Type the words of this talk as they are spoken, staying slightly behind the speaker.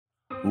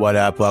What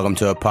up? Welcome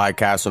to a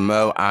podcast with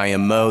Mo. I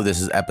am Mo.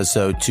 This is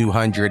episode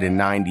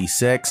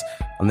 296.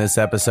 On this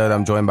episode,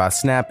 I'm joined by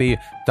Snappy.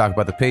 Talk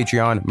about the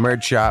Patreon,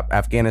 merch shop,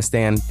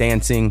 Afghanistan,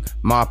 dancing,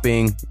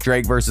 mopping,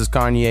 Drake versus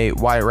Kanye,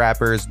 white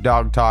rappers,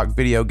 dog talk,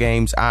 video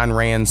games, Ayn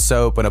Rand,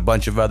 soap, and a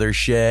bunch of other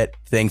shit.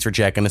 Thanks for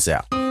checking us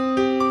out.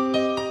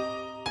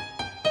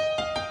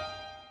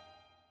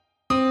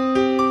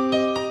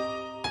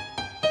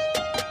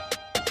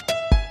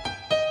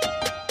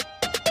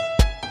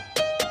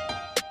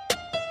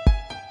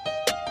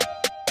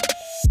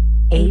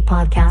 A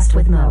podcast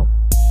with Mo.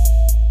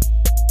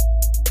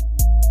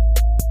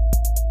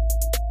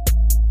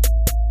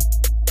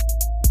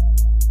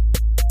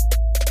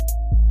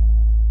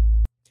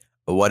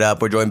 What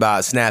up? We're joined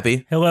by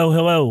Snappy.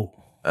 Hello.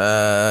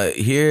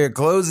 Here,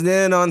 closing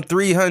in on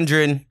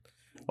 300,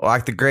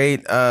 like the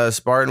great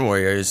Spartan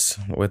Warriors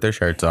with their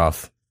shirts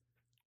off.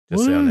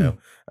 Just so you know.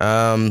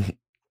 All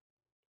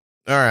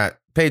right.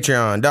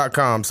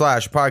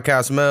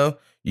 Patreon.com/podcastmo.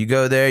 You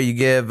go there, you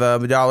give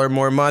 $1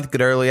 more a month,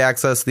 get early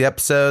access to the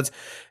episodes,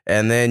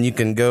 and then you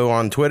can go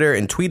on Twitter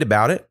and tweet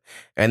about it.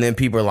 And then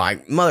people are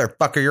like,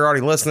 motherfucker, you're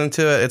already listening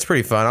to it. It's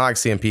pretty fun. I like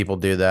seeing people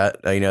do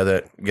that,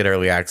 that get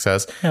early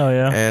access. Hell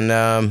yeah.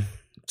 And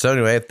so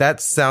anyway, if that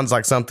sounds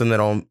like something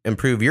that'll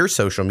improve your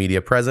social media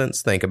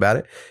presence, think about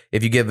it.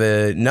 If you give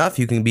enough,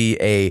 you can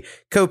be a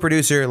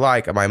co-producer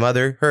like my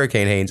mother,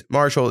 Hurricane Haynes,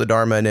 Marshall, the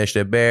Dharma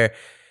Initiative Bear,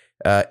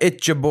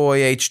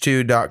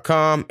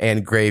 itchaboyh2.com,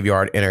 and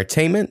Graveyard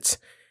Entertainment.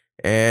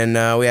 And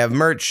we have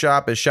merch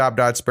shop at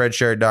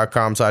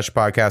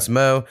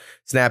shop.spreadshirt.com/podcastmo.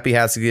 Snappy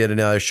has to get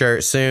another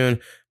shirt soon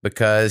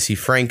because he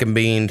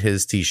frankenbeaned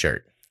his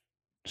t-shirt.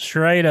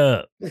 Straight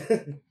up.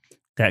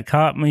 That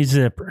caught me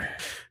zipper.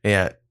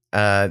 Yeah.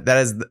 That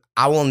is,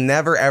 I will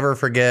never ever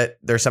forget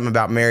There's Something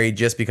About Mary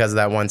just because of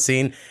that one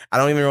scene. I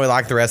don't even really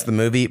like the rest of the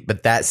movie,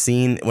 but that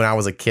scene when I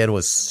was a kid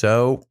was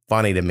so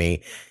funny to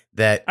me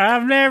that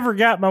I've never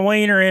got my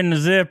wiener in the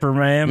zipper,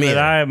 man, but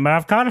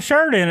I've caught a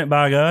shirt in it,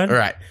 by God.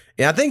 Right.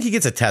 Yeah, I think he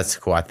gets a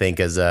testicle, I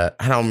think, as I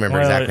don't remember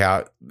exactly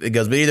how it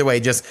goes, but either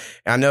way,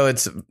 I know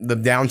it's the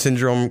Down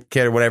syndrome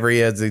kid or whatever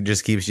he is, he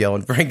just keeps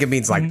yelling.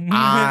 Frankenbean's like,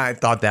 I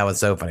thought that was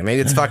so funny. Maybe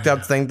it's fucked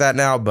up to think that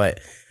now, but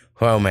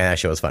oh man, that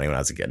show was funny when I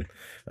was a kid. It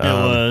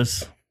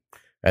was.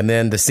 And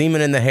then the semen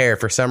in the hair,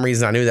 for some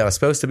reason, I knew that was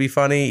supposed to be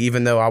funny,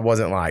 even though I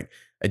wasn't like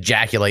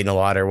ejaculating a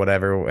lot or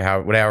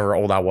whatever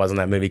old I was when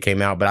that movie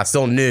came out, but I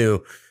still knew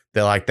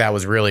that like that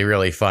was really,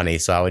 really funny.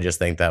 So I would just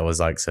think that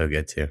was like so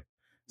good too.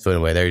 So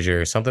anyway, there's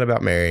your Something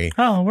About Mary.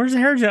 Oh, where's the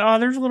hair gel? Oh,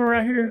 there's a little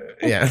right here.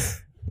 Yeah.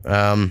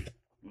 All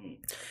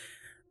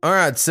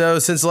right. So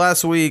since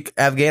last week,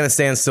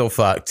 Afghanistan's still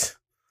fucked.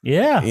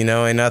 Yeah.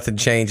 Ain't nothing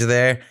changed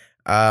there.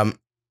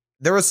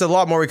 There was a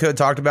lot more we could have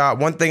talked about.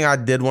 One thing I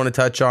did want to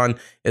touch on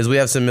is we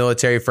have some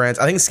military friends.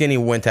 I think Skinny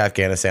went to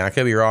Afghanistan. I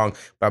could be wrong,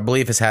 but I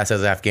believe his hat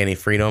says Afghani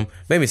freedom.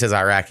 Maybe it says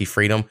Iraqi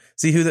freedom.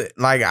 See who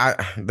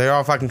they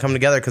all fucking come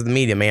together because the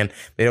media, man,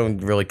 they don't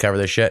really cover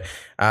this shit.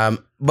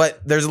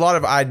 But there's a lot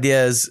of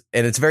ideas,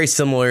 and it's very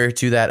similar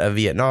to that of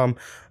Vietnam,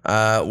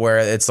 where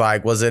it's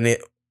like,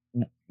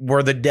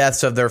 were the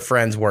deaths of their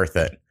friends worth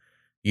it?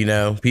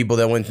 People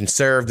that went and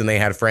served and they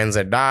had friends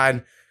that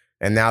died.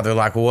 And now they're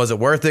like, well, was it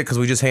worth it? Because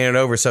we just handed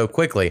it over so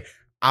quickly.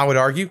 I would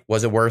argue,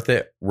 was it worth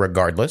it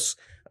regardless?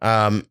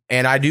 And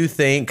I do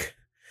think,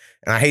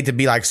 and I hate to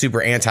be like super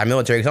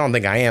anti-military because I don't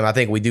think I am. I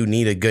think we do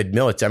need a good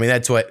military. I mean,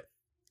 that's what,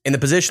 in the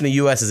position the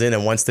U.S. is in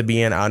and wants to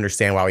be in, I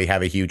understand why we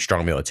have a huge,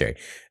 strong military.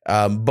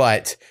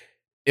 But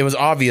it was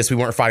obvious we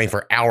weren't fighting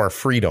for our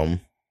freedom.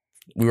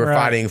 We were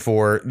fighting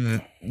for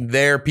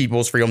their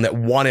people's freedom that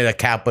wanted a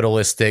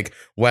capitalistic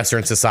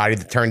Western society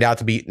that turned out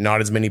to be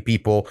not as many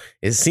people,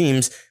 it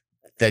seems,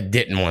 that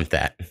didn't want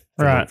that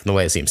from the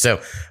way it seems.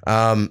 So,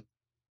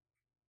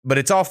 but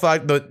it's all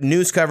fucked. The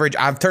news coverage,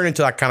 I've turned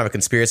into like kind of a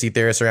conspiracy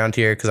theorist around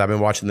here because I've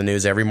been watching the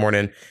news every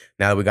morning.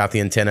 Now that we got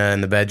the antenna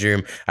in the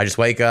bedroom, I just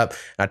wake up,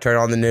 I turn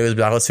on the news,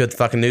 but let's see what the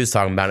fucking news is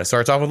talking about. And it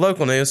starts off with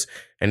local news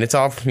and it's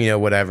off,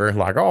 whatever,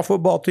 like, oh,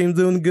 football team's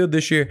doing good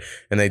this year.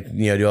 And they,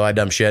 do all that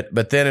dumb shit.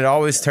 But then it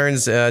always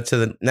turns to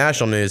the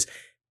national news.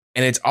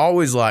 And it's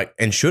always like,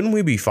 and shouldn't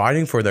we be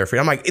fighting for their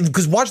freedom? I'm like,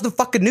 because watch the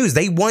fucking news.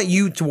 They want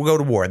you to go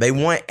to war. They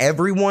want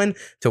everyone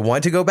to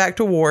want to go back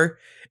to war.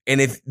 And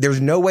if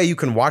there's no way you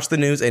can watch the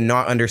news and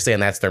not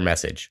understand that's their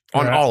message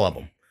on all of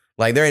them.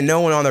 Like there ain't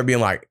no one on there being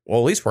like,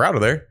 well, at least we're out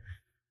of there.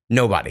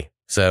 Nobody.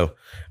 So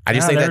I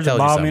just think that tells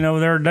you something. Bombing over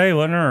there today,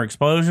 wasn't there? Or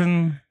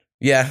explosion?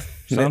 Yeah.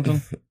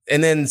 Something.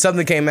 And then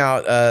something came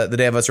out the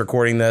day of us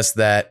recording this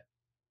that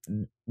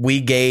we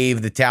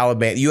gave the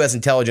Taliban, U.S.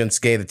 intelligence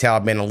gave the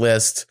Taliban a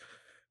list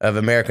of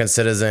American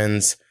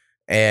citizens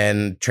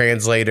and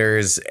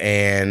translators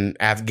and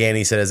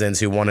Afghani citizens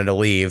who wanted to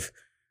leave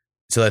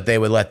so that they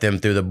would let them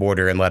through the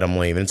border and let them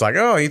leave. And it's like,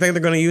 oh, you think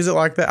they're going to use it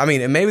like that? I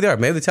mean, maybe they are.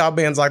 Maybe the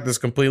Taliban's like this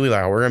completely,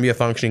 like, we're going to be a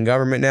functioning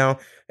government now.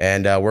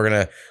 And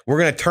we're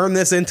gonna turn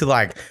this into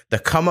like the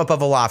come up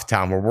of a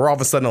lifetime where we're all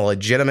of a sudden a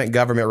legitimate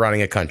government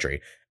running a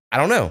country. I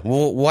don't know.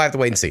 We'll have to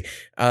wait and see.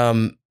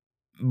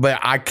 But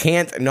I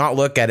can't not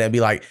look at it and be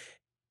like,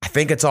 I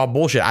think it's all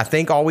bullshit. I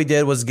think all we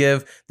did was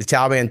give the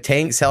Taliban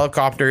tanks,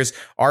 helicopters,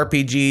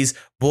 RPGs,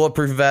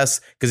 bulletproof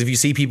vests. Because if you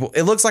see people,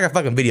 it looks like a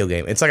fucking video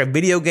game. It's like a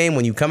video game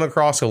when you come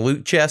across a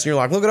loot chest and you're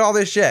like, look at all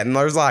this shit. And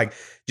there's like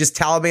just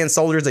Taliban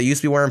soldiers that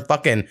used to be wearing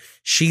fucking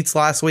sheets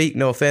last week.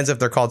 No offense if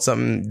they're called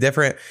something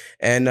different.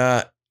 And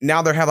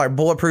now they have like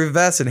bulletproof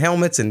vests and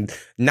helmets and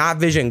night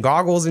vision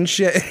goggles and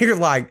shit. You're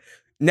like,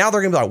 now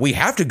they're going to be like, we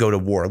have to go to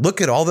war. Look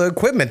at all the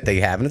equipment they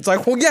have. And it's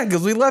like, well, yeah,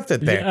 because we left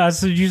it there.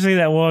 So did you see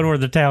that one where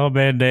the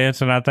Taliban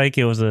danced? And I think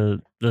it was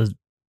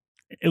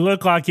it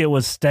looked like it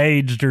was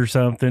staged or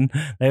something.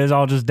 They was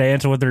all just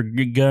dancing with their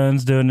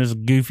guns, doing this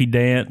goofy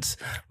dance,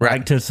 right,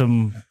 like to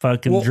some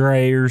fucking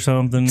Dre or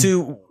something.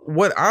 To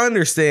what I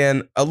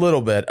understand a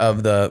little bit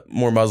of the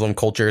more Muslim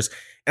cultures,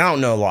 and I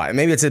don't know a lot.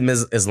 Maybe it's in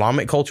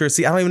Islamic culture.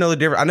 See, I don't even know the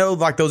difference. I know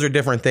like those are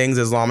different things,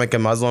 Islamic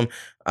and Muslim.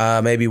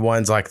 Maybe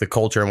one's like the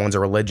culture and one's a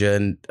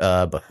religion.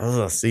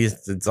 But see,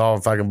 it's all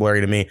fucking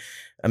blurry to me.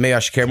 Maybe I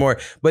should care more.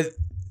 But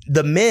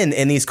the men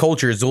in these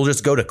cultures will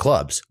just go to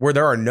clubs where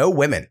there are no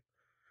women.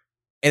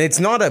 And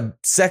it's not a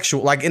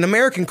sexual, like in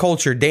American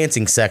culture,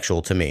 dancing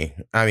sexual to me.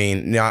 I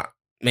mean,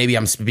 maybe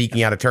I'm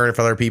speaking out of turn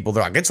for other people.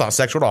 They're like, it's not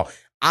sexual at all.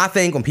 I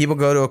think when people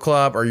go to a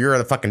club or you're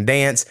at a fucking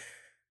dance,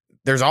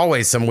 there's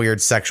always some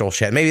weird sexual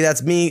shit. Maybe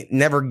that's me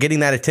never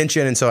getting that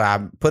attention. And so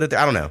I put it there.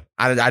 I don't know.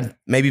 I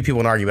maybe people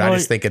would argue, but I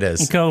just think it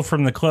is. Go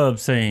from the club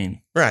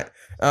scene. Right.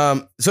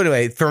 So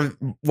anyway,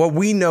 from what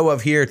we know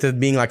of here to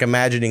being like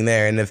imagining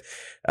there. And if,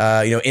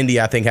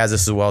 India, I think has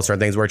this as well. Certain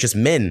things where it's just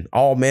men,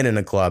 all men in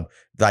a club,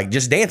 like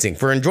just dancing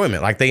for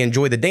enjoyment. Like they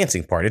enjoy the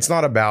dancing part. It's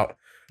not about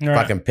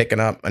fucking picking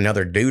up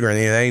another dude or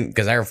anything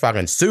because they're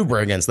fucking super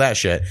against that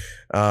shit.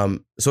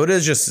 So it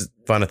is just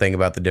fun to think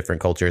about the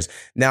different cultures.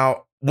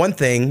 Now, one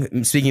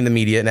thing, speaking of the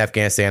media in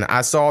Afghanistan,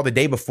 I saw the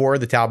day before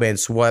the Taliban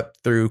swept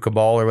through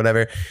Kabul or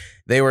whatever,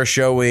 they were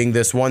showing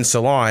this one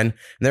salon, and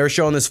they were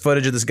showing this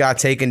footage of this guy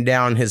taking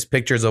down his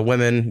pictures of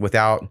women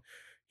without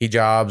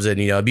hijabs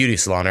and, a beauty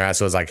salon, right?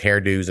 So it's like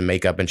hairdos and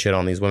makeup and shit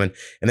on these women.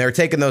 And they were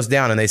taking those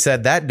down, and they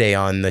said that day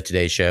on the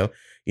Today Show,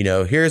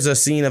 here's a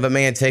scene of a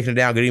man taking it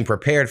down, getting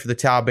prepared for the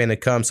Taliban to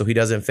come so he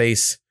doesn't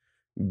face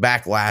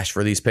backlash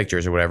for these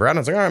pictures or whatever. And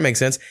I was like, all right, makes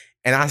sense.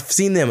 And I've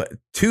seen them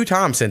 2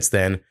 times since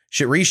then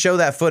should re-show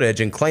that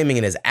footage and claiming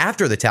it is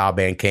after the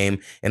Taliban came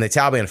and the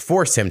Taliban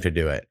forced him to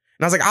do it.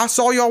 And I was like, I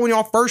saw y'all when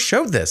y'all first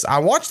showed this. I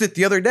watched it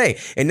the other day.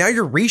 And now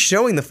you're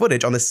re-showing the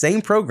footage on the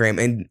same program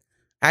and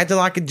acting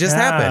like it just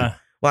happened.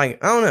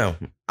 Like, I don't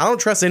know. I don't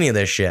trust any of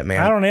this shit,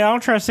 man. I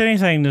don't trust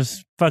anything,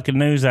 this fucking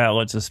news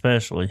outlets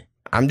especially.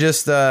 I'm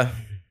just, I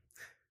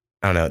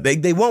don't know.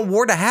 They want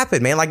war to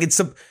happen, man. Like,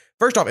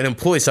 first off, it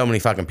employs so many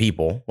fucking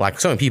people. Like,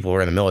 so many people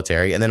are in the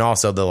military. And then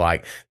also the,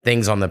 like,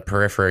 things on the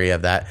periphery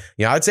of that.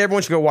 I'd say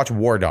everyone should go watch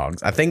War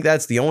Dogs. I think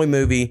that's the only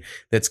movie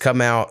that's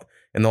come out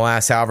in the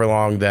last however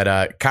long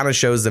that kind of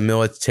shows the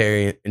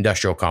military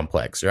industrial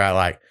complex, right?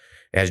 Like,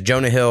 it has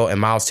Jonah Hill and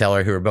Miles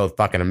Teller, who are both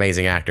fucking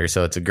amazing actors.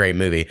 So it's a great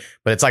movie.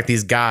 But it's like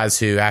these guys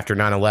who, after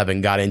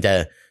 9/11, got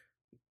into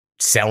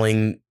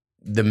selling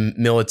the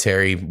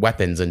military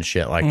weapons and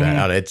shit like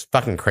that. It's a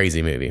fucking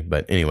crazy movie.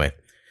 But anyway.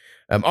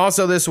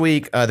 Also this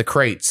week, the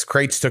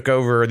Crates took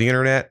over the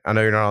internet. I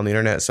know you're not on the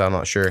internet, so I'm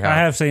not sure how. I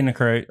have seen the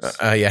Crates.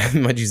 Yeah,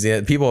 much you see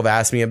it. People have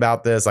asked me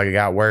about this. Like, I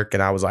got work,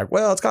 and I was like,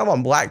 well, it's kind of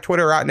on Black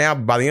Twitter right now.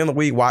 But by the end of the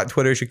week, white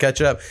Twitter should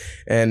catch up.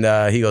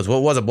 And he goes, well,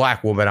 it was a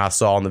black woman I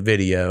saw in the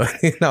video.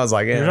 And I was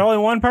like, yeah. There's only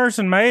one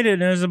person made it,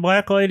 and it was a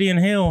black lady in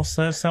heels.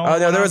 So that's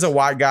no, there was a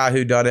white guy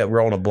who done it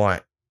rolling a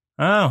blunt.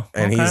 Oh,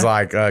 and he's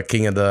like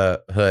king of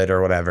the hood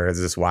or whatever. It's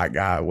this white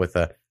guy with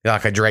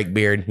like a Drake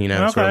beard,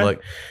 sort of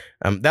look.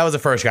 That was the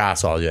first guy I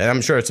saw do it, and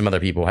I'm sure some other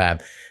people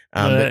have.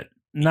 But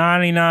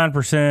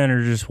 99%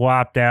 are just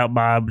wiped out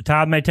by the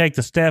time they take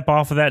the step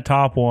off of that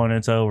top one,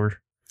 it's over.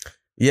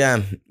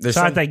 Yeah.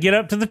 Like they get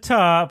up to the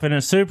top, and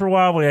it's super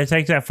wobbly. They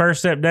take that first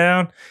step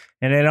down,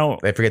 and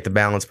they forget the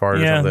balance part.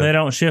 Yeah, or something. They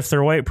don't shift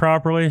their weight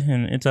properly,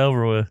 and it's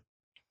over with.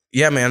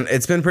 Yeah, man,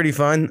 it's been pretty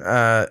fun.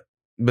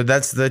 But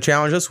that's the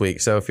challenge this week.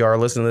 So if y'all are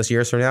listening to this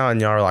years from now, and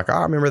y'all are like,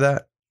 I remember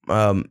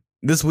that.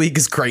 This week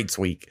is Crates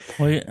week.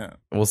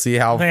 We'll see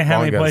how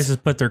many places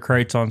put their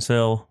crates on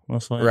sale.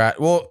 Right.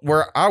 Well,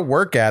 where I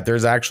work at,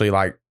 there's actually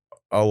like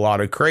a lot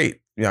of crate.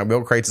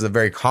 Milk crates is a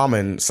very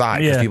common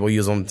site because people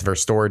use them for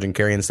storage and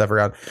carrying stuff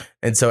around.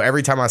 And so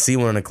every time I see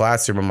one in a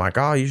classroom, I'm like,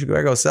 oh, you should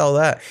go sell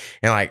that.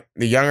 And like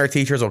the younger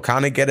teachers will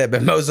kind of get it,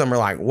 but most of them are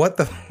like, what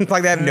the?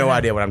 Like they have no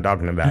idea what I'm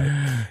talking about.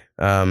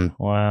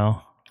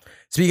 Wow.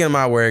 Speaking of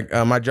my work,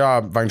 my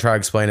job, if I can try to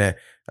explain it,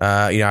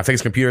 I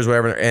fix computers,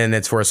 whatever, and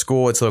it's for a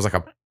school. So there's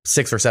like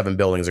 6 or 7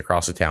 buildings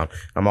across the town.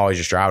 I'm always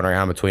just driving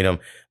around between them.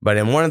 But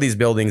in one of these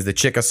buildings, the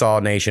Chickasaw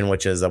Nation,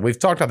 which is, we've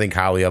talked, I think,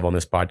 highly of on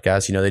this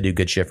podcast. They do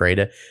good shit for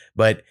Ada.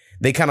 But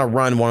they kind of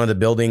run one of the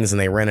buildings and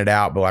they rent it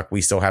out. But like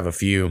we still have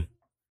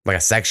a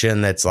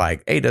section that's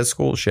like Ada's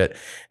school shit.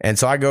 And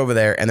so I go over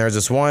there and there's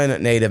this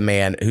one Native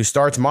man who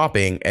starts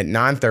mopping at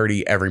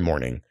 9:30 every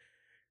morning.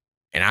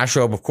 And I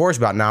show up, of course,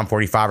 about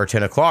 9:45 or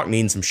 10 o'clock,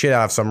 needing some shit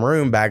out of some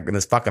room back in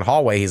this fucking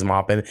hallway he's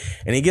mopping.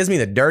 And he gives me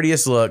the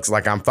dirtiest looks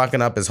like I'm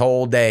fucking up his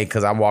whole day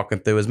because I'm walking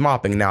through his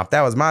mopping. Now, if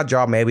that was my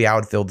job, maybe I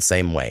would feel the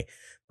same way.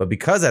 But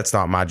because that's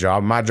not my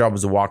job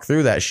was to walk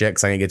through that shit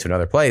because I can get to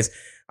another place.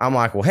 I'm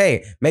like, well,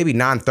 hey, maybe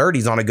 9:30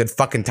 is on a good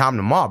fucking time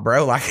to mop,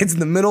 bro. Like, it's in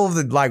the middle of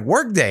the like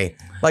work day.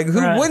 Like,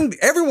 who wouldn't?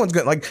 Everyone's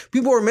good. Like,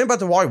 people are about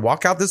to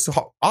walk out this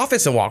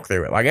office and walk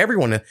through it. Like,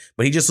 everyone.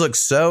 But he just looks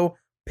so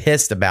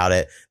pissed about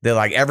it that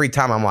like every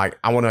time I'm like,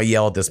 I want to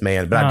yell at this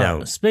man, but I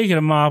don't. Speaking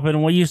of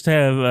mopping, we used to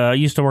have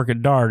used to work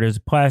at Dart. It's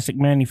a plastic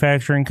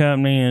manufacturing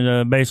company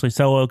and basically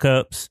Solo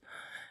cups.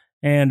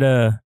 And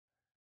I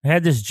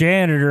had this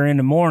janitor in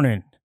the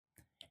morning,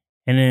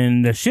 and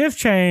then the shift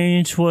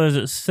change was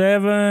at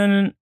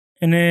 7,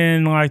 and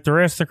then like the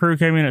rest of the crew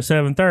came in at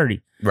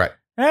 7:30. Right.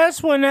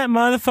 That's when that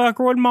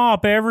motherfucker would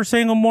mop every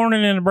single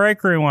morning in the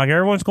break room. Like,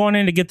 everyone's going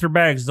in to get their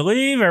bags to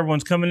leave.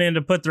 Everyone's coming in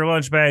to put their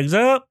lunch bags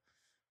up.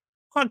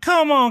 Like,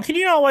 come on, can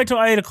you not wait till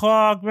 8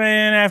 o'clock,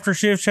 man, after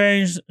shift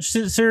change?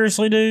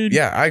 Seriously, dude?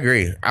 Yeah, I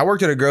agree. I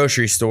worked at a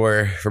grocery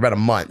store for about a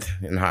month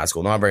in high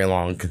school, not very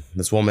long.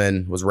 This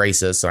woman was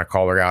racist, and I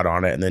called her out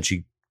on it, and then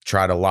she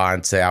tried to lie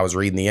and say I was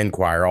reading the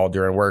Enquirer all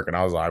during work, and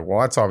I was like,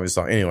 well, that's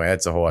obviously... Anyway,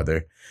 that's a whole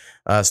other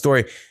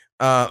story.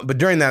 But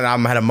during that, I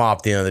had a mop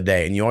at the end of the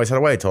day, and you always had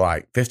to wait till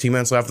like 15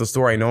 minutes left of the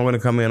store. I know I'm going to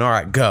come in. All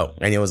right, go.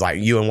 And it was like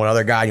you and one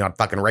other guy, you know,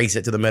 fucking race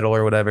it to the middle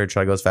or whatever,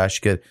 try to go as fast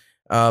as you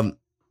could.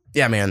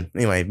 Yeah, man.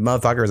 Anyway,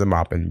 motherfuckers are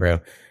mopping, bro.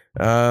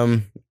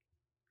 All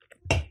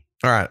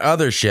right,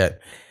 other shit.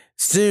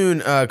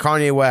 Soon,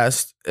 Kanye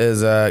West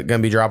is going to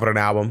be dropping an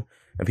album,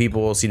 and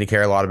people seem to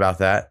care a lot about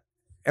that.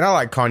 And I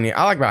like Kanye.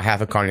 I like about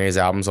half of Kanye's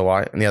albums a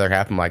lot, and the other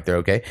half I'm like, they're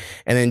okay.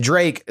 And then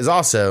Drake is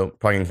also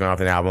planning to come out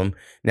with an album.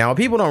 Now, what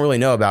people don't really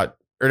know about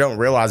or don't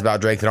realize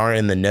about Drake that aren't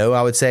in the know,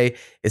 I would say,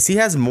 is he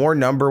has more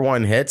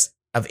 #1 hits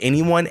of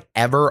anyone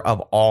ever of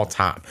all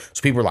time.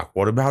 So people are like,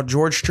 what about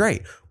George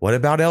Strait? What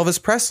about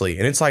Elvis Presley?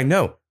 And it's like,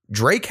 no,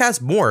 Drake has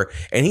more,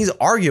 and he's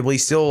arguably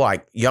still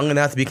like young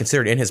enough to be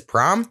considered in his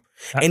prime.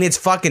 And it's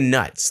fucking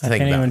nuts to I think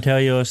can't about. even tell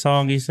you a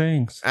song he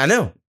sings. I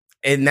know.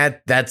 And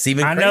that's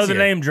even crazier. I know the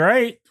name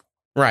Drake.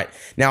 Right.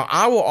 Now,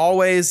 I will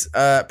always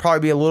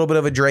probably be a little bit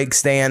of a Drake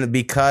stan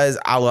because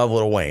I love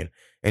Lil Wayne.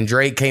 And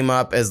Drake came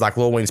up as like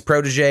Lil Wayne's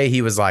protege.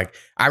 He was like,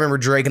 I remember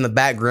Drake in the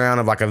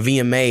background of like a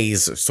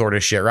VMAs sort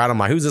of shit, right? I'm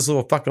like, who's this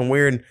little fucking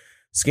weird,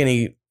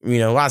 skinny,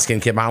 light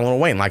skinned kid behind Lil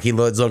Wayne? Like, he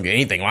looks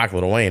anything like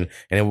Lil Wayne.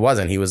 And it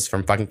wasn't. He was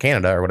from fucking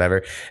Canada or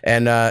whatever.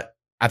 And I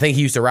think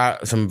he used to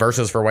write some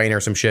verses for Wayne or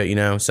some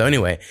shit, So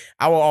anyway,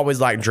 I will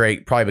always like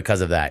Drake probably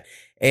because of that.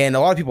 And a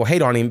lot of people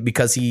hate on him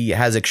because he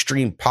has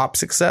extreme pop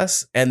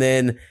success. And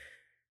then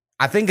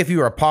I think if you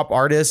were a pop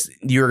artist,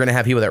 you're going to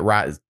have people that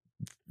write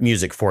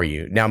music for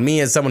you. Now, me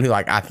as someone who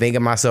like, I think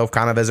of myself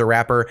kind of as a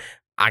rapper,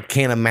 I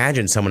can't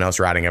imagine someone else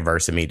writing a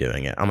verse and me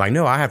doing it. I'm like,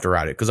 no, I have to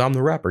write it because I'm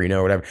the rapper,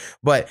 whatever.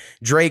 But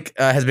Drake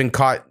has been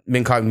caught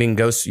being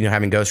ghost,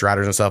 having ghost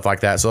writers and stuff like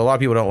that. So a lot of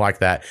people don't like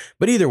that.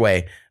 But either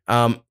way,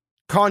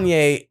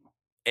 Kanye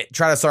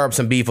tried to start up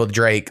some beef with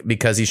Drake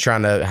because he's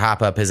trying to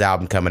hype up his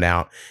album coming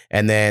out.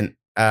 And then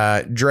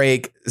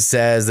Drake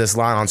says this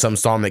line on some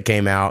song that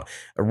came out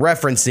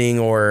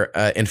referencing or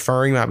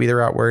inferring, might be the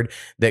right word,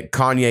 that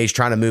Kanye's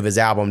trying to move his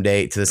album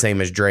date to the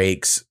same as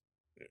Drake's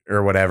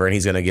or whatever, and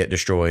he's going to get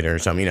destroyed or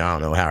something. I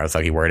don't know how the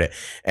fuck he worded it.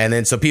 And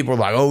then so people are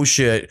like, oh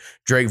shit,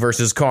 Drake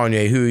versus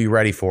Kanye, who are you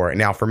ready for?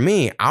 Now for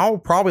me, I'll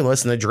probably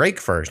listen to Drake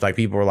first. Like,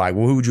 people are like,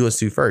 well, who would you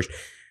listen to first?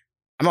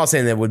 I'm not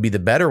saying that would be the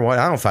better one.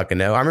 I don't fucking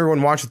know. I remember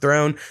when Watch the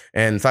Throne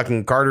and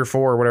fucking Carter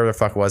 4 or whatever the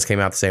fuck it was came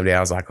out the same day. I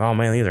was like, oh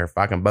man, these are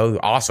fucking both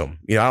awesome.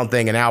 I don't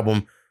think an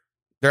album,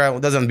 there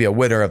doesn't have to be a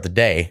winner of the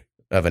day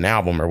of an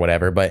album or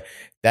whatever, but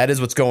that is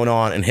what's going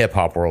on in hip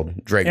hop world.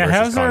 Drake versus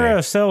how's Kanye.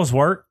 their sales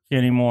work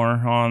anymore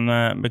on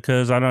that?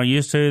 Because I know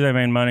used to they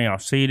made money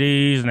off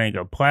CDs and they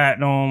go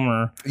platinum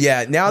or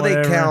now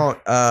whatever. They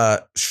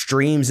count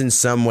streams in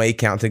some way,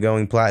 count to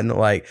going platinum.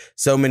 Like,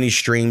 so many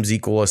streams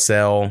equal a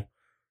sell.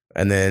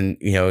 And then,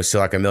 so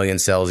like 1 million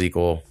sales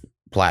equal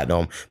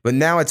platinum. But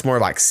now it's more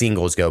like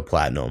singles go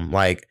platinum.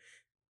 Like,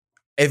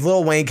 if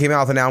Lil Wayne came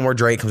out with an album where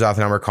Drake comes out with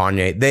an album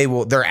where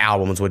Kanye, their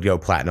albums would go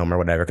platinum or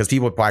whatever, because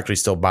people would actually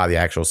still buy the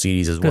actual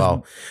CDs as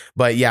well.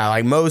 But yeah,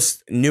 like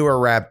most newer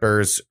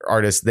rappers,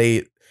 artists,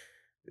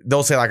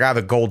 they'll say like, I have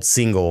a gold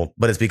single,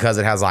 but it's because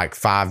it has like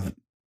 5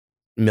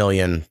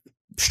 million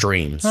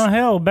streams. Oh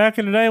hell, back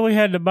in the day we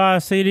had to buy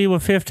a CD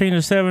with 15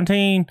 to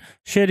 17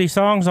 shitty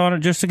songs on it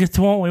just to get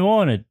the one we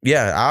wanted.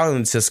 Yeah, I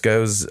owned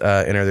Cisco's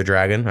Enter the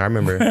Dragon. I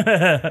remember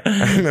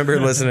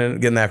listening,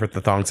 getting that for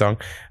the thong song.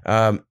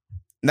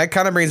 That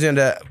kind of brings me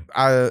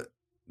into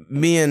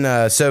me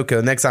and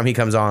Soko. Next time he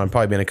comes on,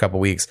 probably be in a couple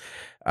weeks.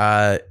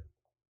 We're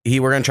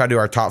gonna try to do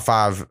our top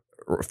 5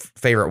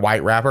 favorite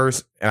white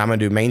rappers, and I'm gonna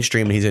do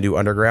mainstream and he's gonna do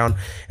underground.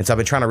 And so I've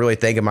been trying to really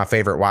think of my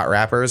favorite white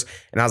rappers,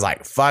 and I was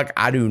like, fuck,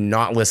 I do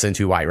not listen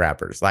to white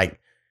rappers. Like,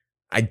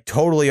 I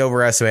totally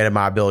overestimated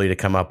my ability to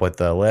come up with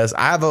the list.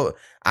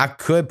 I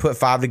could put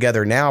 5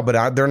 together now,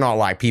 but they're not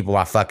like people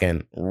I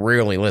fucking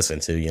really listen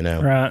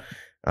to,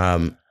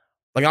 Right.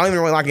 Like, I don't even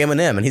really like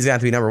Eminem, and he's gonna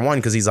have to be number one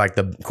because he's like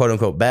the quote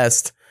unquote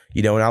best,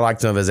 you know. And I like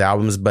some of his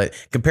albums, but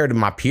compared to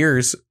my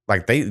peers,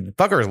 like they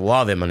fuckers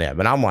love Eminem,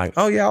 and I'm like,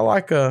 oh yeah, I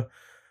like Hi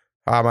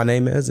My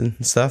Name Is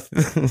and stuff.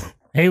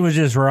 He was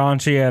just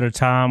raunchy at a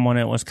time when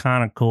it was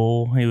kind of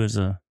cool. He was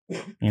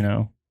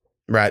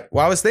Right.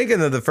 Well, I was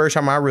thinking of the first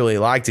time I really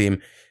liked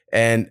him,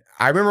 and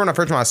I remember when I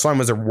first time I saw him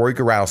was a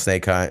Eureka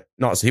Rattlesnake Hunt.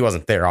 No, so he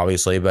wasn't there,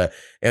 obviously, but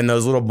in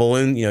those little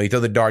balloons, you know, you throw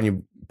the dart and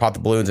you pop the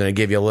balloons, and it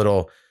give you a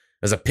little.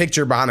 There's a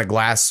picture behind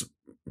a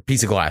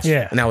piece of glass.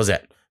 Yeah. And that was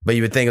it. But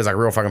you would think it was like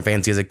real fucking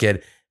fancy as a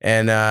kid.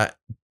 And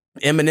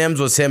Eminem's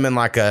was him in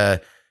like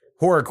a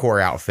horrorcore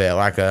outfit,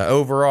 like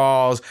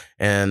overalls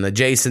and the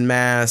Jason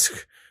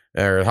mask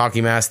or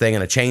hockey mask thing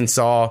and a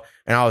chainsaw.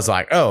 And I was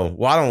like, oh,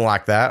 well, I don't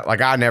like that.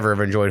 Like, I never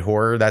have enjoyed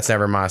horror. That's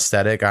never my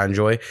aesthetic I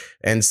enjoy.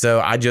 And so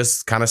I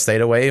just kind of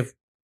stayed away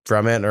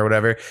from it or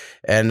whatever.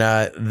 And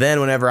then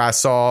whenever I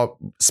saw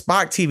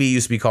Spike TV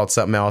used to be called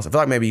something else. I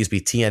feel like maybe it used to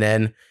be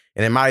TNN.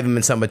 And it might have even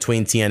been something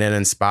between TNN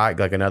and Spike,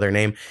 like another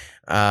name.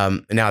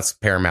 And now it's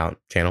Paramount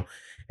Channel.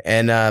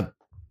 And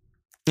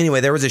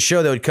anyway, there was a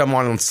show that would come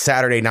on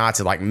Saturday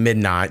nights at like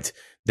midnight.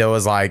 There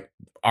was like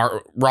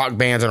our rock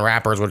bands and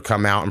rappers would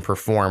come out and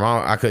perform.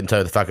 I couldn't tell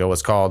you the fuck it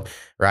was called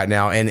right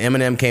now. And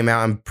Eminem came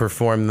out and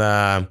performed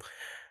the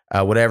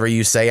Whatever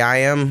You Say I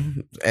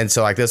Am. And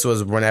so like this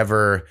was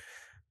whenever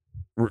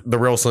the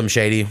real Slim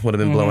Shady would have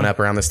been blowing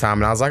up around this time.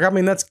 And I was like, I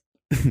mean, that's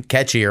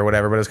catchy or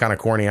whatever, but it was kind of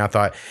corny, I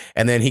thought.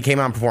 And then he came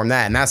out and performed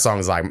that, and that song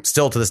is like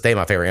still to this day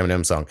my favorite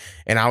Eminem song.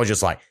 And I was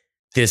just like,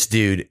 this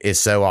dude is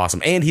so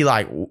awesome. And he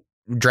like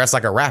dressed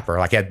like a rapper,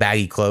 like he had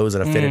baggy clothes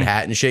and a fitted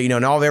hat and shit, you know.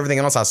 And all of everything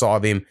else I saw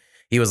of him,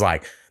 he was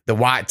like the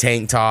white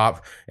tank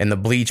top and the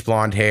bleach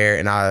blonde hair,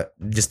 and I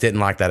just didn't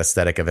like that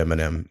aesthetic of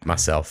Eminem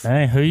myself.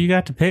 Hey, who you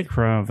got to pick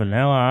from?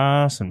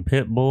 Vanilla Ice and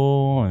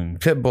Pitbull and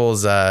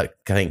Pitbull's I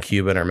think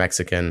Cuban or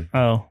Mexican.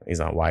 Oh, he's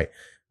not white.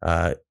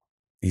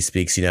 He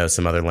speaks, you know,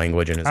 some other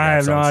language in his I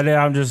have songs. no idea.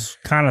 I'm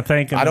just kind of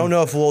thinking. I don't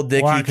know if Lil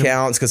Dicky Why could-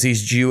 counts because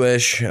he's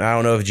Jewish. And I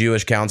don't know if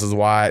Jewish counts as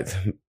white.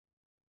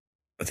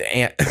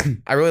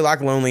 I really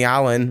like Lonely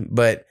Island,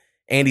 but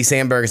Andy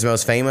Samberg is the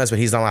most famous, but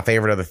he's not my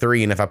favorite of the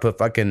three. And if I put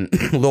fucking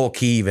Lil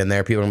Keeve in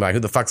there, people are gonna be like, who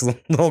the fuck's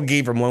Lil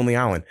Keeve from Lonely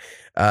Island?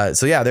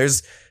 So yeah,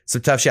 there's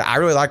some tough shit. I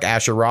really like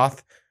Asher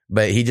Roth,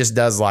 but he just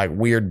does like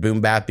weird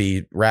boom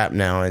bappy rap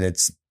now. And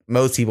it's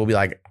most people be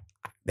like,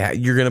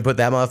 you're going to put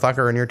that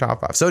motherfucker in your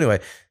top five. So anyway,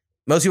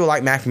 most people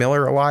like Mac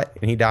Miller a lot,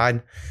 and he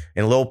died.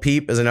 And Lil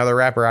Peep is another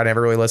rapper I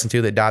never really listened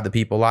to that died that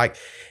people like.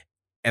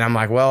 And I'm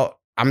like, well,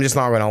 I'm just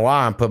not going to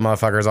lie and put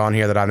motherfuckers on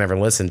here that I've never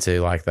listened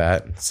to like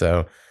that.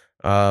 So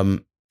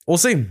we'll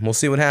see. We'll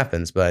see what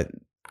happens. But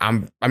I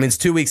mean, it's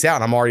 2 weeks out,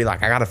 and I'm already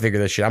like, I got to figure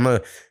this shit. I'm going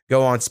to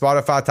go on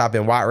Spotify, type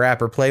in white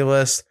rapper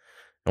playlist,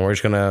 and we're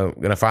just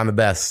gonna find the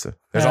best.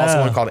 There's also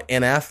one called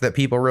NF that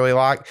people really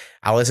like.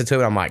 I listen to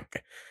it. I'm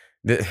like,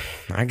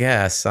 I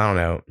guess, I don't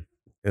know.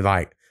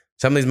 Like,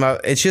 some of these,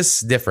 it's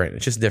just different.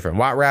 It's just different.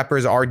 White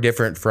rappers are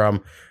different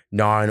from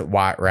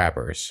non-white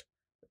rappers.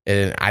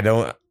 And I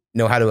don't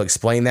know how to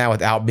explain that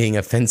without being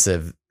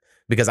offensive,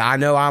 because I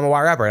know I'm a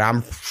white rapper, and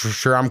I'm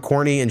sure I'm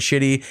corny and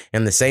shitty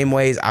in the same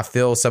ways I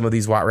feel some of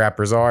these white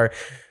rappers are,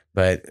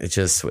 but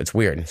it's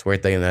weird. It's a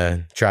weird thing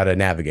to try to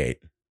navigate.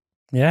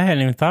 Yeah, I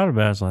hadn't even thought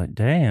about it. I was like,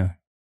 damn.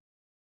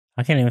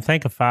 I can't even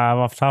think of five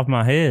off the top of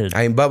my head.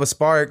 I mean, Bubba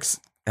Sparks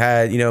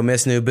had,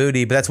 Miss New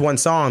Booty, but that's one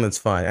song that's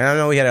fun. And I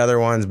know we had other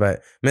ones,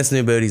 but Miss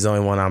New Booty's the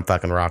only one I'm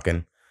fucking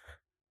rocking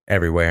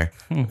everywhere.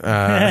 All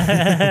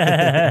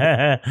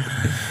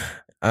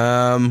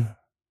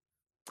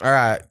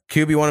right.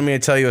 Kubi wanted me to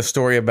tell you a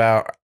story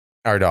about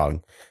our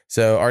dog.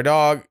 So our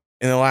dog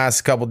in the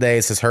last couple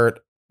days has hurt.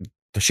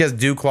 She has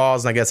dew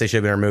claws, and I guess they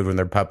should have been removed when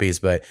they're puppies,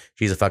 but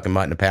she's a fucking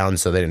mutt and a pound,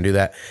 so they didn't do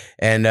that.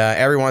 And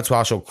every once in a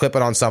while, she'll clip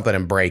it on something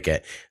and break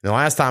it. And the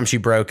last time she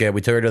broke it, we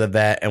took her to the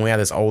vet, and we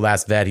had this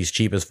old-ass vet. He's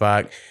cheap as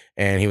fuck,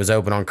 and he was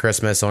open on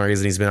Christmas. The only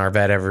reason he's been our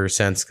vet ever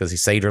since, because he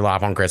saved her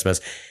life on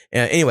Christmas.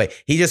 Anyway,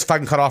 he just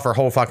fucking cut off her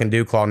whole fucking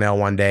dew claw nail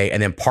one day,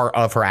 and then part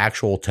of her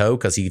actual toe,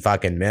 because he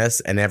fucking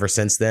missed. And ever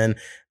since then,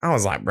 I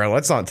was like, bro,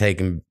 let's not take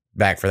him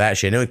back for that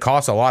shit. And it would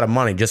cost a lot of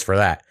money just for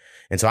that.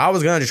 And so I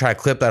was going to try to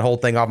clip that whole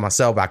thing off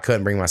myself, but I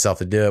couldn't bring myself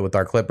to do it with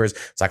our clippers.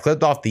 So I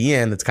clipped off the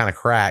end that's kind of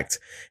cracked,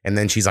 and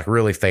then she's like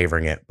really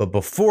favoring it. But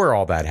before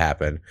all that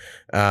happened,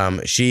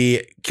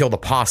 she killed a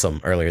possum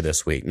earlier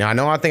this week.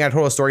 Now, I think I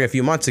told a story a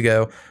few months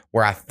ago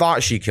where I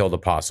thought she killed a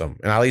possum,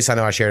 and at least I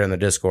know I shared it in the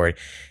Discord.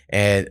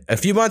 And a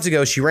few months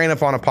ago, she ran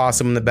up on a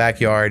possum in the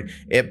backyard.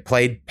 It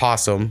played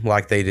possum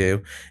like they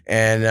do,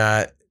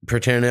 and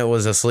pretending it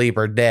was asleep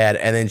or dead.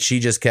 And then she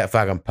just kept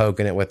fucking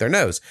poking it with her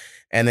nose.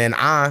 And then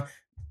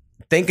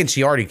thinking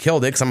she already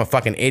killed it, because I'm a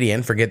fucking idiot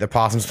and forget that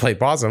possums play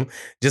possum,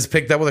 just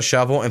picked up with a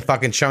shovel and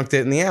fucking chunked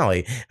it in the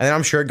alley. And then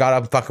I'm sure it got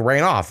up and fucking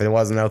ran off, and it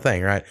wasn't no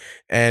thing, right?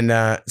 And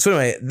so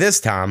anyway, this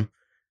time,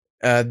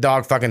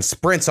 dog fucking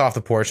sprints off the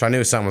porch. So I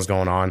knew something was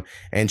going on.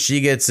 And she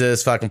gets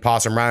this fucking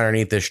possum right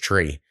underneath this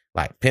tree,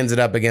 like pins it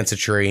up against a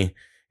tree,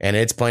 and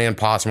it's playing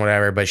possum,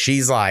 whatever. But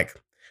she's like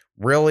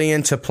really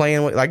into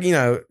playing with, like, you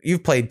know,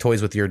 you've played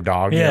toys with your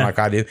dog, you know, Yeah. like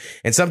I do.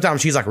 And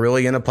sometimes she's like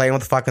really into playing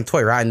with the fucking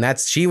toy, right? And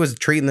she was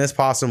treating this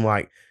possum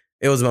like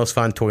it was the most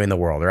fun toy in the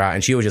world, right?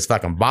 And she was just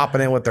fucking bopping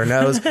it with her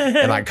nose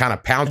and like kind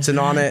of pouncing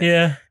on it.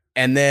 Yeah.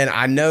 And then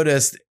I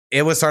noticed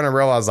it was starting to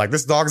realize like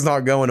this dog's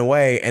not going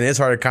away, and it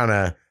started kind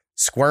of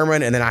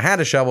squirming. And then I had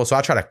a shovel, so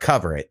I tried to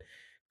cover it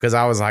because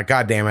I was like,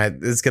 God damn it,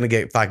 it's gonna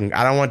get fucking.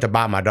 I don't want to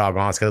bite my dog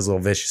on because it's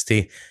little vicious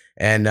teeth.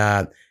 And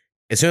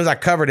as soon as I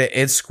covered it,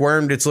 it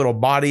squirmed its little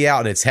body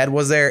out, and its head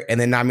was there. And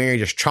then Nymeria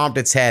just chomped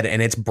its head,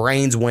 and its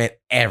brains went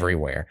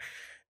everywhere.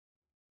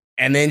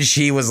 And then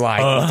she was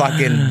like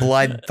fucking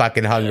blood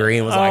fucking hungry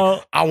and was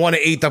like, I want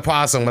to eat the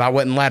possum, but I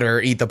wouldn't let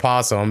her eat the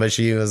possum. But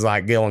she was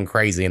like going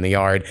crazy in the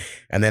yard.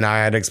 And then I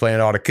had to explain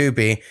it all to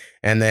Koopy.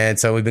 And then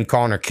so we've been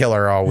calling her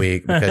Killer all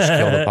week because she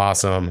killed the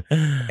possum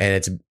and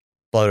it's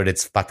bloated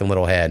its fucking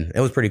little head. It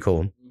was pretty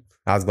cool.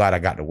 I was glad I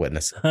got to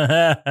witness it.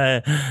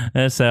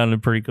 That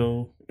sounded pretty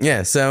cool.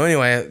 Yeah. So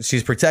anyway,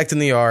 she's protecting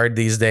the yard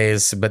these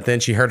days, but then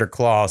she hurt her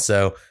claw.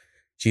 So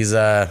she's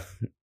kind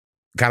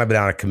of been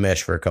out of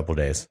commish for a couple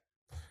days.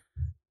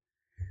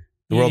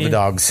 The world of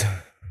dogs.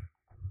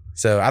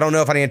 So I don't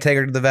know if I need to take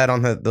her to the vet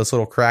on those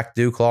little cracked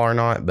dew claw or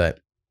not, but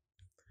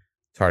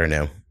it's hard to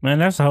know. Man,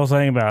 that's the whole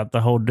thing about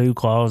the whole dew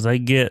claws. They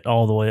get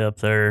all the way up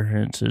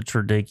there. It's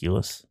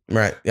ridiculous.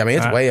 Right. I mean,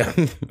 it's way up.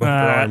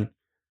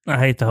 I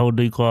hate the whole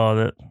dew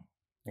claw.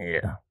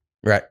 Yeah.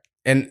 Right.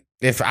 And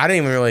if I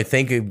didn't even really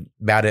think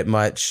about it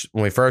much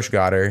when we first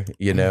got her,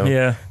 you know.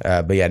 Yeah.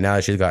 But yeah, now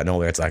that she's gotten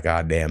older, it's like,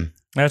 God damn.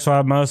 That's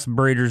why most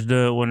breeders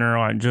do it when they're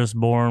like just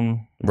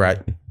born. Right.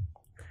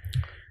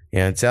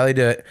 Yeah, that's how they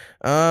do it.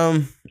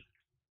 All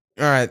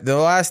right, the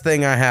last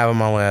thing I have on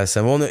my list,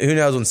 and who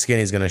knows when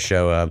Skinny's going to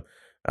show up,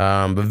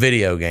 but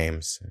video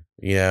games.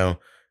 You know,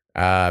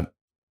 I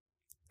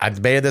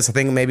debated this, I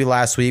think, maybe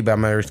last week, but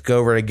I'm going to go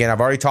over it again.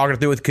 I've already talked it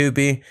through with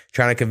Koopy,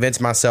 trying to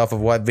convince myself of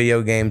what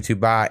video game to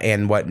buy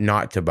and what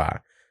not to buy.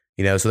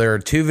 You know, so there are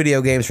 2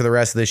 video games for the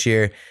rest of this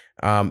year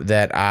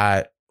that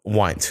I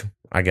want,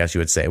 I guess you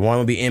would say. One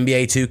would be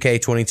NBA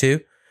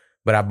 2K22,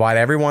 but I bought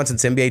every one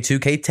since NBA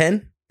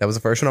 2K10. That was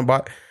the first one I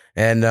bought.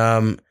 And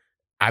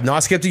I've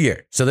not skipped a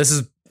year. So this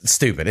is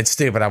stupid. It's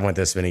stupid I went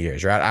this many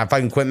years, right? I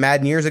fucking quit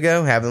Madden years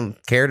ago. Haven't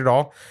cared at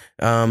all.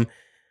 But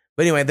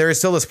anyway, there is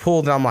still this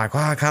pool that I'm like,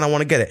 well, I kind of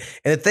want to get it.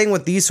 And the thing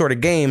with these sort of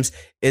games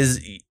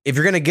is if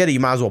you're going to get it, you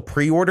might as well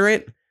pre-order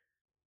it.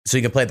 So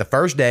you can play it the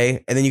first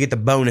day and then you get the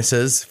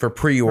bonuses for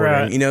pre-ordering,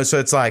 Right. you know? So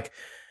it's like,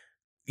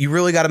 you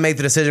really got to make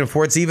the decision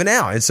before it's even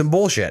out. It's some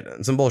bullshit.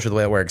 It's some bullshit the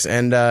way it works.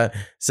 And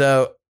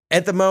so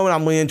at the moment,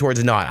 I'm leaning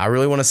towards not. I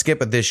really want to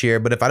skip it this year,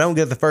 but if I don't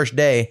get it the first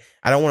day,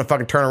 I don't want to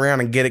fucking turn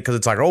around and get it because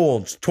it's like, oh,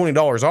 it's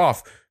 $20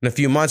 off in a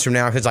few months from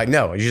now. It's like,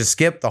 no, you just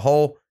skip the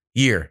whole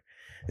year.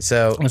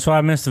 So That's why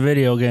I missed the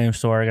video game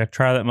store. I got to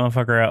try that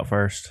motherfucker out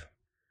first.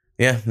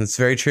 yeah, that's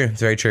very true. It's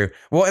very true.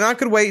 Well, and I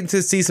could wait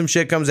to see some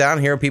shit comes out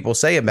and hear what people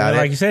say about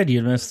Like it. you said,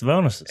 you'd miss the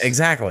bonuses.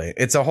 Exactly.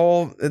 It's a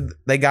whole,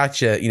 they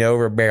got you, you know,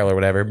 over a barrel or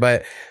whatever.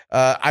 But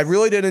I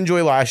really did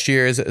enjoy last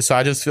year's. So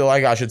I just feel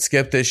like I should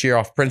skip this year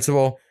off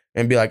principle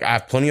and be like, I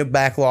have plenty of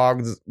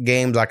backlogged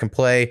games I can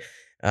play.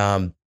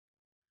 And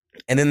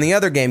then the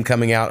other game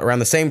coming out around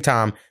the same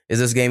time is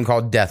this game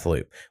called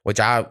Deathloop, which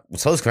was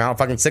supposed to come out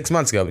fucking 6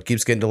 months ago, but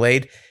keeps getting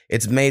delayed.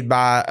 It's made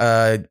by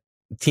a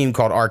team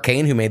called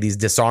Arcane, who made these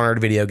Dishonored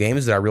video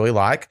games that I really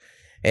like.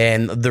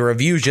 And the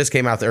reviews just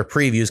came out, or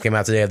previews came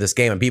out today of this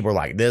game, and people were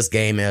like, this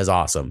game is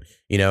awesome.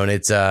 You know, and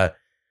it's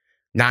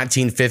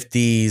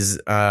 1950s.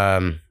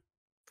 God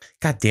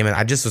damn it.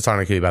 I just was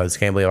talking to you about this.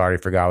 Can't believe I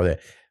already forgot with it.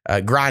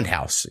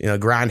 Grindhouse, you know,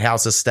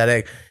 Grindhouse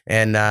aesthetic.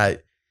 And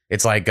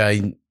it's like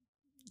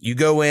you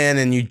go in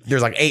and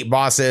there's like 8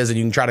 bosses and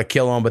you can try to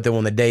kill them, but then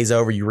when the day's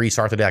over, you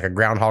restart the day like a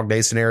Groundhog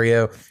Day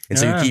scenario. And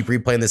so you keep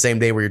replaying the same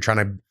day where you're trying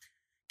to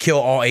kill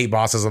all 8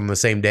 bosses on the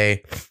same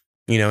day,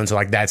 you know, and so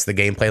like that's the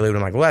gameplay loop. And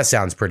I'm like, well, that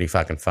sounds pretty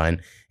fucking fun.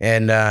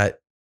 And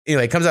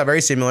anyway, it comes out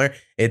very similar.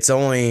 It's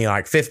only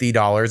like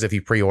 $50 if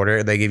you pre-order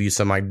it. They give you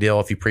some like deal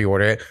if you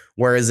pre-order it.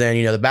 Whereas then,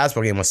 you know, the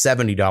basketball game was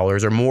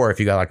 $70 or more if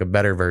you got like a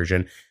better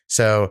version.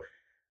 So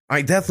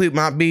like Deathloop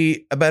might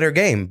be a better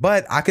game,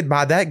 but I could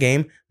buy that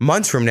game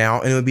months from now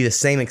and it would be the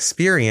same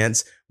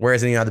experience.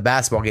 Whereas, you know, the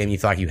basketball game, you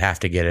feel like you have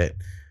to get it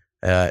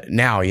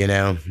now, you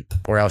know,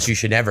 or else you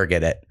should never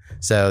get it.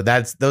 So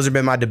those have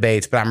been my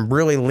debates, but I'm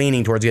really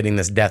leaning towards getting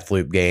this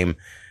Deathloop game.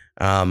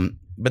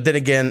 But then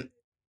again,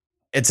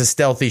 it's a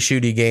stealthy,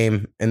 shooty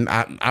game, and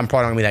I'm probably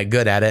not going to be that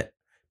good at it.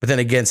 But then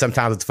again,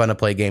 sometimes it's fun to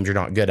play games you're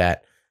not good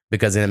at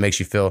because then it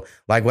makes you feel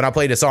like when I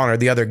play Dishonored,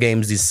 the other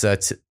games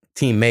this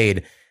team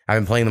made, I've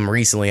been playing them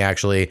recently,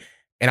 actually,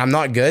 and I'm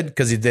not good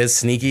because it is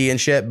sneaky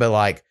and shit, but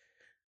like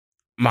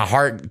my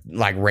heart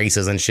like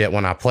races and shit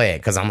when I play it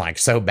because I'm like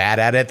so bad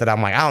at it that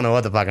I'm like, I don't know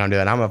what the fuck I'm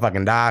doing. I'm going to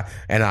fucking die.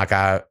 And like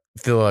I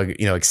feel like,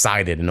 you know,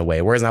 excited in a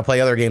way. Whereas when I play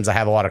other games I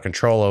have a lot of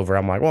control over,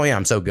 I'm like, well, yeah,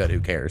 I'm so good.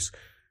 Who cares?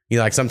 You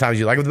know, like sometimes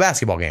you like with the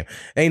basketball game.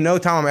 Ain't no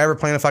time I'm ever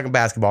playing a fucking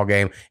basketball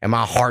game and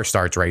my heart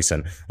starts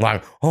racing.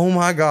 Like, oh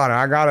my God,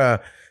 I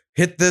gotta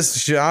hit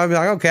this shit. I'll be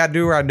like, okay, I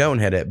do or I don't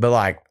hit it. But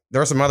like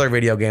there are some other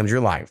video games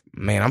you're like,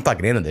 man, I'm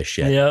fucking into this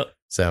shit. Yep.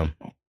 So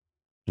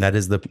that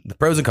is the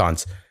pros and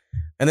cons.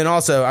 And then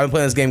also, I'm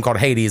playing this game called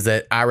Hades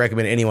that I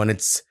recommend anyone.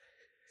 It's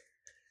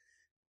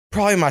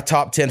probably my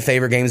top 10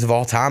 favorite games of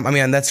all time. I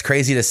mean, that's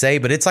crazy to say,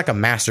 but it's like a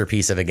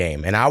masterpiece of a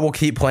game. And I will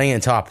keep playing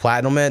until I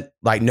platinum it.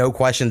 Like, no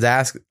questions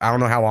asked. I don't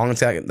know how long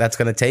that's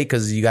going to take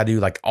because you got to do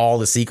like all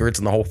the secrets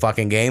in the whole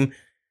fucking game.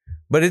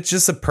 But it's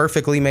just a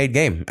perfectly made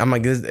game. I'm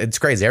like, it's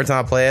crazy. Every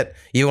time I play it,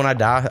 even when I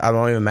die, I'm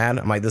not even mad.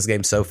 I'm like, this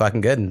game's so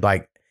fucking good. And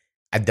like,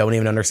 I don't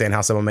even understand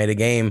how someone made a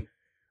game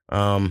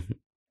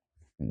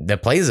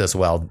that plays this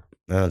well.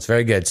 It's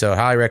very good. So I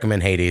highly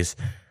recommend Hades.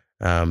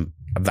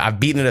 I've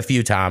beaten it a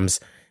few times,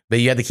 but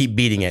you have to keep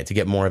beating it to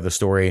get more of the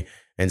story.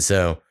 And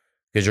so,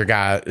 because your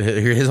guy,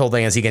 his whole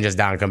thing is he can just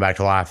die and come back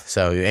to life.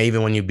 So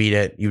even when you beat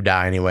it, you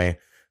die anyway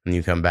when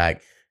you come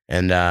back.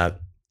 And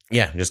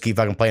yeah, just keep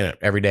fucking playing it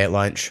every day at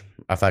lunch.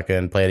 I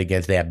fucking play it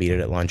again today. I beat it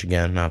at lunch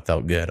again, and I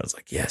felt good. I was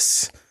like,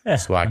 yes. Yeah.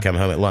 That's why I come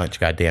home at lunch.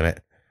 God damn it.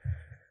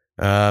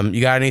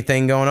 You got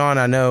anything going on?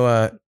 I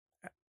know,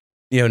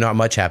 not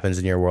much happens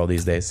in your world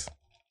these days.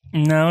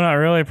 No, not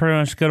really. Pretty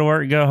much go to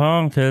work, go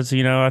home, because,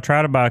 I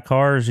try to buy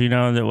cars,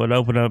 that would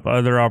open up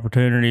other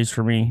opportunities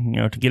for me,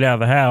 to get out of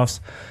the house.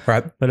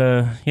 Right. But,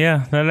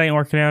 yeah, that ain't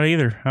working out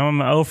either. I'm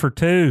 0 for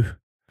 2.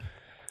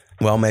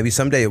 Well, maybe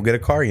someday you'll get a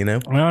car,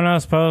 Well, no,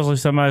 supposedly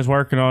somebody's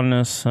working on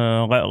this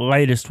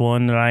latest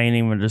one that I ain't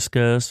even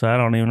discussed. So I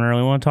don't even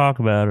really want to talk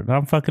about it.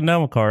 I'm fucking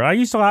done with cars. I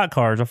used to like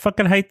cars. I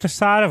fucking hate the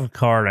side of a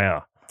car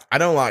now. I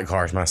don't like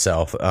cars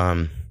myself.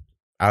 I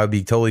would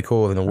be totally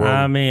cool in the world.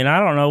 I mean, I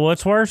don't know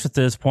what's worse at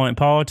this point,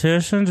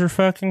 politicians or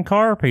fucking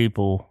car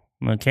people.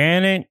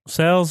 Mechanic,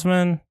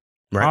 salesman,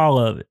 Right. all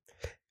of it.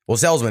 Well,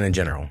 salesmen in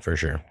general, for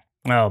sure.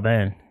 Oh,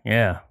 man,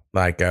 yeah.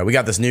 Like, we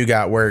got this new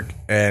guy at work,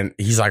 and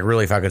he's like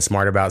really fucking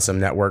smart about some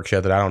network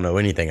shit that I don't know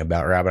anything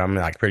about, right? But I'm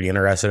like pretty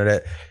interested in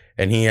it.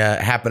 And he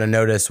happened to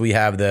notice we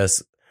have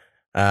this.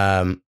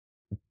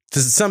 To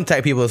some type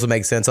of people, this will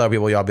make sense. Other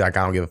people, y'all be like,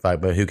 I don't give a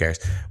fuck, but who cares?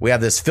 We have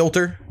this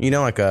filter,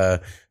 like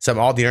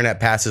all the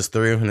internet passes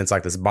through, and it's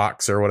like this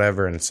box or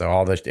whatever. And so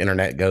all the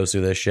internet goes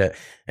through this shit.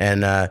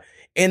 And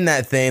in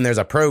that thing, there's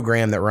a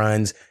program that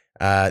runs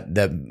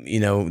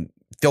that,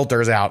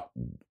 filters out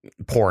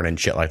porn and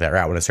shit like that,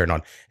 right? When it's turned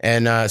on.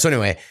 And so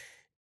anyway,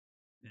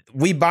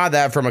 we buy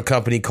that from a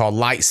company called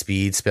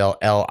Lightspeed, spelled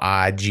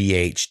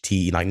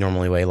L-I-G-H-T, like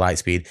normally way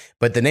Lightspeed.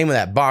 But the name of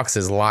that box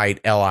is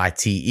Light,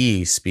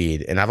 L-I-T-E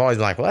speed. And I've always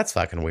been like, well, that's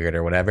fucking weird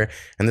or whatever.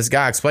 And this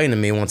guy explained to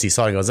me once he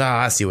saw it, he goes,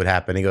 I see what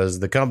happened. He goes,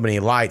 the company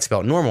Light,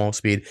 spelled normal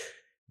speed,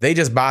 they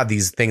just buy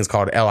these things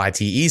called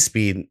L-I-T-E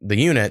speed, the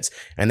units,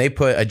 and they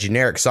put a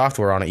generic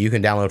software on it you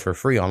can download for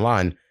free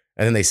online,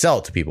 and then they sell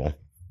it to people.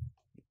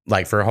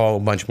 Like for a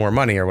whole bunch more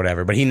money or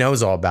whatever, but he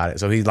knows all about it.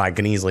 So he like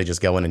can easily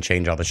just go in and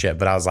change all the shit.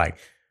 But I was like,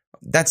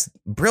 that's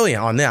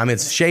brilliant on them. I mean,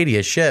 it's shady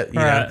as shit, you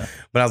know,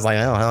 but I was like,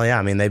 oh, hell yeah.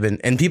 I mean, they've been,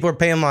 and people are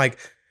paying like,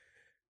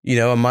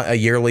 a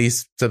yearly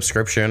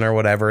subscription or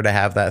whatever to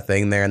have that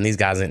thing there. And these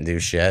guys didn't do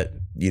shit,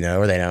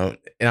 or they don't.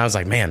 And I was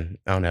like, man,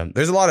 I don't know.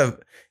 There's a lot of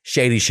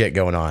shady shit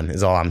going on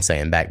is all I'm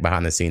saying back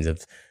behind the scenes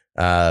of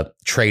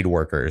trade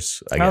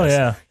workers, I guess. Oh,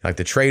 yeah. Like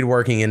the trade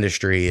working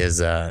industry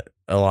is a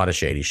lot of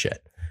shady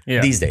shit. Yeah.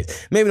 These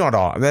days. Maybe not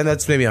all. I mean,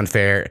 that's maybe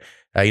unfair.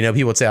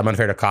 People would say I'm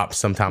unfair to cops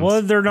sometimes.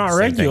 Well, they're not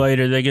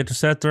regulated. They get to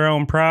set their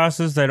own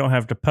prices. They don't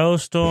have to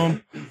post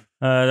them. They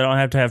don't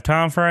have to have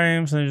time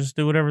frames. They just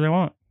do whatever they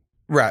want.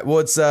 Right. Well,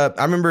 it's I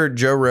remember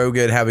Joe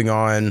Rogan having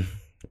on,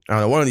 I don't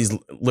know, one of these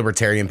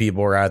libertarian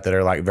people, right, that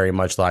are like very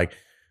much like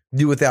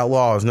do without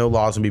laws. No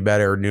laws would be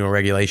better. No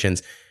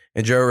regulations.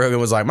 And Joe Rogan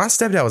was like, my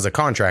stepdad was a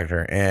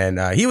contractor,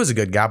 and he was a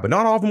good guy, but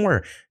not all of them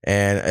were.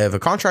 And if a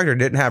contractor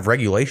didn't have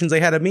regulations they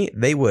had to meet,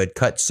 they would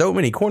cut so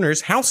many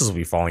corners, houses would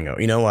be falling out.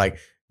 Like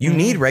you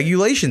need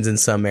regulations in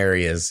some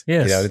areas.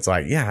 Yes. It's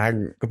like, yeah, I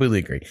completely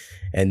agree.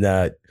 And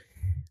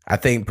I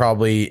think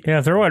probably. Yeah,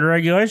 if there wasn't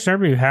regulations, there'd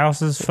be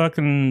houses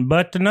fucking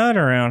butt to nut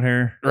around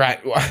here.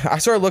 Right. I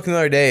started looking the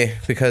other day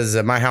because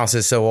my house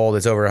is so old.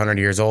 It's over 100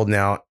 years old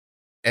now.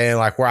 And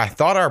like where I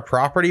thought our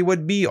property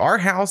would be, our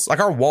house, like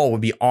our wall would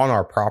be on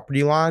our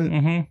property line.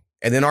 Mm-hmm.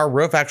 And then our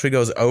roof actually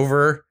goes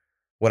over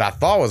what I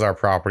thought was our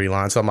property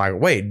line. So I'm like,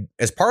 wait,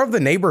 as part of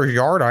the neighbor's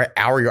yard, our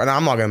yard, and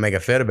I'm not going to make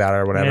a fit about it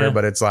or whatever,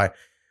 but it's like,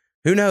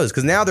 who knows?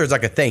 Because now there's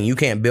like a thing. You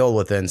can't build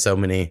within so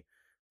many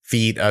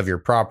feet of your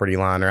property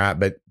line, right?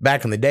 But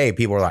back in the day,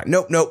 people were like,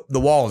 nope, the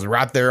wall is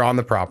right there on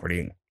the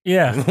property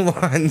Yeah.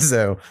 line.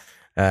 So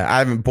I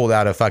haven't pulled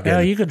out a fucking.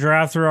 Yeah, you could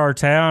drive through our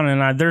town,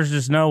 and there's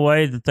just no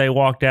way that they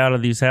walked out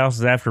of these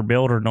houses after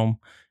building them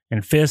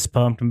and fist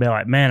pumped and be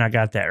like, man, I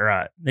got that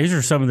right. These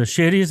are some of the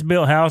shittiest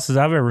built houses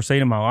I've ever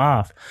seen in my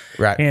life.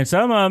 Right. And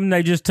some of them,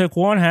 they just took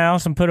one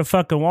house and put a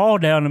fucking wall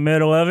down the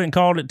middle of it and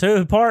called it 2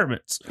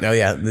 apartments. Oh,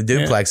 yeah. The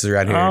duplexes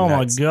around here. Oh,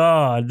 my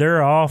God.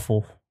 They're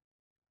awful.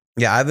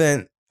 Yeah,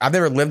 I've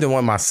never lived in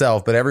one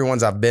myself, but every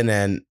ones I've been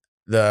in,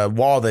 the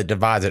wall that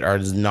divides it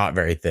is not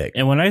very thick.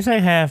 And when they say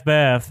half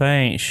bath, they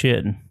ain't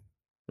shitting.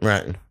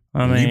 Right.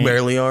 I mean, you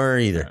barely are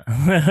either.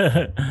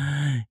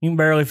 You can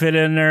barely fit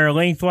in there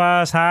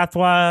lengthwise,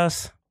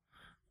 height-wise.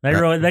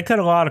 They cut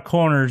a lot of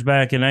corners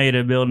back in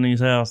Ada building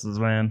these houses,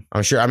 man.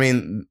 I'm sure. I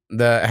mean,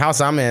 the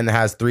house I'm in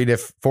has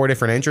 4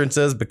 different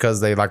entrances because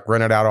they like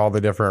rented out all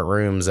the different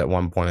rooms at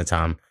one point in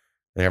time,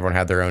 and everyone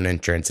had their own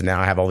entrance. And now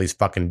I have all these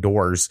fucking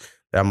doors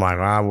that I'm like,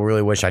 I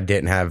really wish I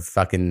didn't have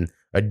fucking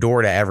a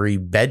door to every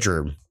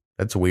bedroom.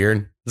 That's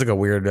weird. It's like a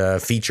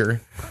weird feature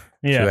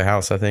to a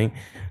house, I think.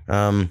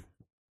 But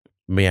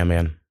yeah,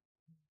 man,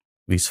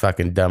 these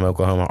fucking dumb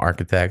Oklahoma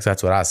architects.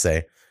 That's what I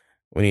say.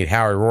 We need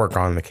Howard Rourke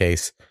on the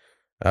case.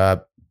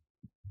 I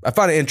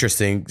find it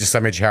interesting. Just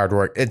I mentioned Howard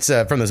Rourke. It's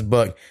from this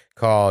book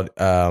called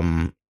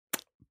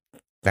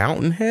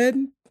Fountainhead.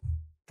 I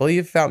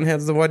believe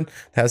Fountainhead's the one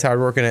that has Howard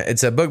Rourke in it.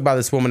 It's a book by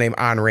this woman named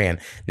Ayn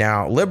Rand.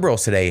 Now,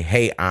 liberals today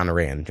hate Ayn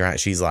Rand. Right?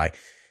 She's like,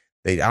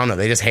 I don't know.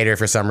 They just hate her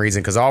for some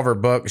reason because all of her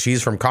books.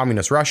 She's from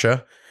communist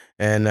Russia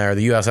and or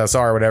the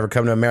USSR or whatever.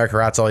 Come to America,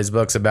 writes all these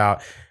books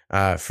about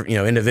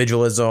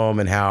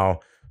individualism and how.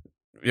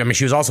 I mean,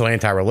 she was also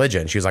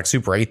anti-religion. She was like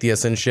super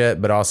atheist and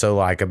shit, but also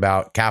like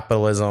about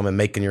capitalism and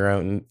making your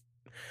own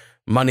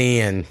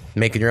money and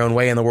making your own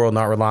way in the world,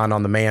 not relying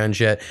on the man and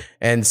shit.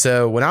 And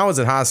so when I was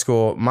in high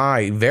school,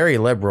 my very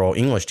liberal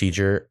English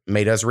teacher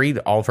made us read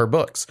all of her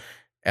books.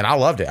 And I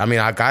loved it. I mean,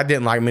 I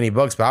didn't like many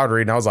books, but I would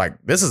read and I was like,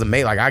 this is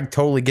amazing. Like, I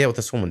totally get what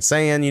this woman's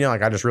saying.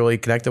 Like I just really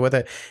connected with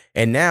it.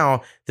 And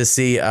now to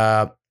see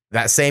that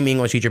same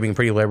English teacher being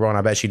pretty liberal, and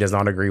I bet she does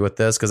not agree with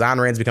this because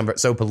Ayn Rand's become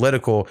so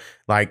political,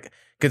 like,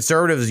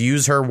 conservatives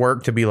use her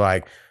work to be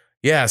like,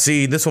 yeah,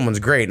 see, this woman's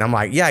great. And I'm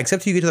like, yeah,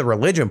 except you get to the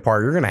religion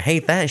part, you're going to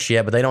hate that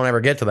shit, but they don't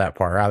ever get to that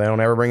part, right? They don't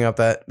ever bring up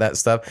that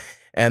stuff.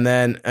 And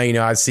then,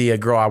 I see a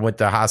girl I went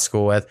to high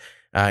school with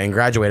and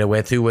graduated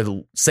with who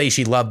would say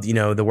she loved,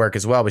 the work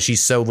as well, but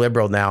she's so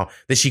liberal now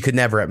that she could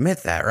never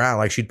admit that, right?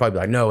 Like, she'd probably be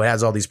like, no, it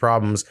has all these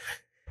problems.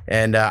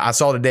 And I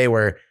saw today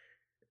where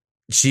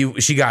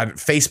she got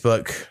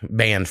Facebook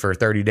banned for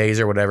 30 days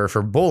or whatever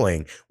for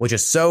bullying, which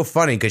is so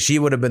funny because she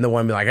would have been the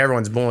one be like,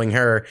 everyone's bullying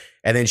her.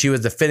 And then she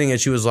was defending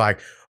it. She was like,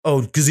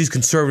 oh, because these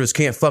conservatives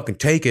can't fucking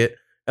take it.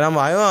 And I'm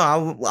like,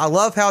 oh, I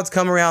love how it's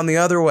come around the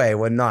other way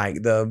when like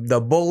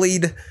the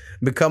bullied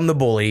become the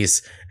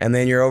bullies. And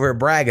then you're over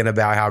bragging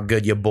about how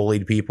good you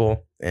bullied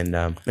people. And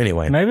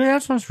anyway, maybe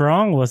that's what's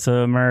wrong with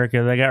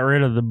America. They got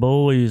rid of the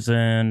bullies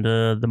and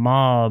the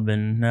mob.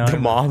 And now the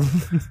mob.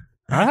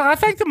 I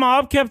think the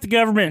mob kept the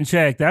government in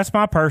check. That's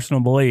my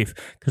personal belief.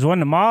 Because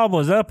when the mob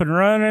was up and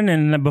running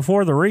and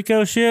before the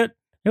RICO shit,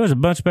 it was a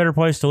much better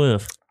place to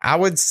live. I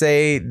would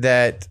say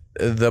that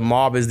the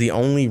mob is the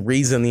only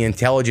reason the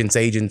intelligence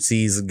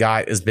agencies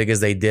got as big as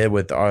they did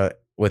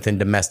within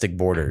domestic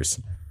borders.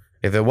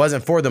 If it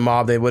wasn't for the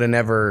mob, they would have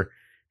never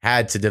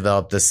had to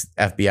develop this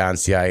FBI and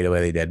CIA the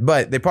way they did.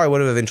 But they probably would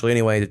have eventually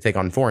anyway to take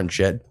on foreign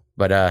shit.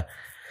 But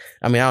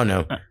I mean, I don't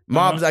know.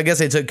 Mobs, I guess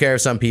they took care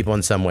of some people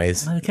in some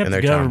ways. They kept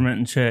the government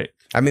in check.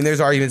 I mean, there's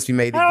arguments to be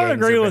made that I don't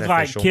agree with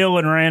like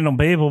killing random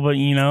people, but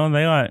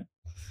they like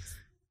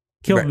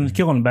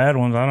killing bad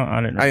ones.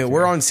 I didn't. I mean,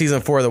 we're on season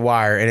 4 of The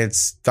Wire, and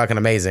it's fucking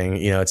amazing.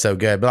 It's so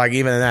good. But like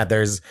even in that,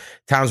 there's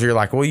times where you're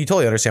like, well, you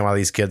totally understand why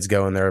these kids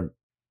go and they're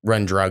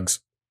run drugs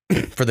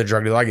for the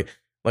drug deal. Like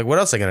what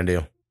else are they gonna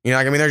do?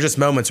 I mean, there's just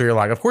moments where you're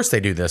like, of course they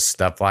do this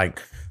stuff.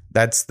 Like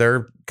that's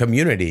their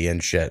community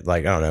and shit.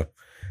 Like I don't know.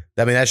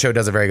 I mean, that show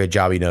does a very good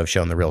job, of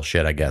showing the real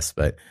shit, I guess.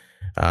 But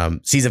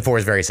season 4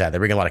 is very sad. They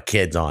bring a lot of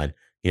kids on.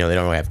 They don't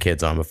really have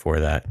kids on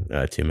before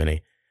that, too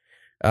many.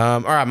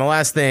 All right, my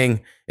last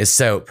thing is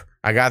soap.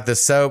 I got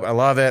this soap. I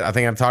love it. I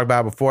think I've talked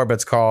about it before, but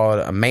it's called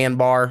a Man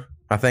Bar,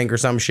 I think, or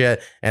some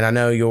shit. And I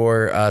know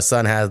your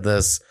son has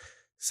this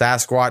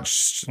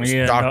Sasquatch,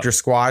 Dr.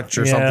 Squatch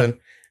or something.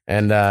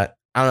 And I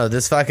don't know,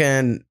 this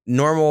fucking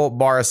normal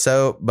bar of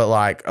soap, but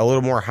like a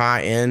little more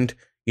high end.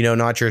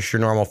 Not just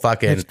your normal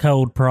fucking... It's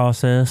cold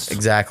processed.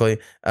 Exactly.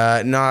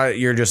 Not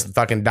your just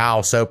fucking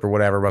dial soap or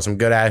whatever, but some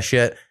good ass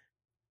shit.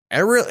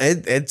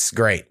 It's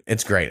great.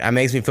 It's great. It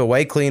makes me feel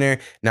way cleaner.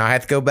 Now I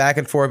have to go back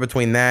and forth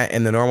between that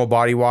and the normal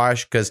body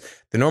wash because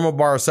the normal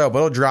bar of soap,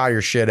 it'll dry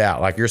your shit out.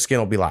 Like your skin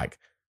will be like,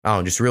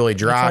 just really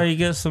dry. That's how you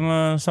get some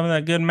of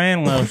that good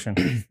man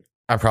lotion.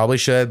 I probably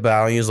should, but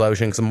I don't use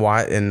lotion, some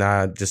white,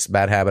 and just a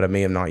bad habit of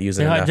me of not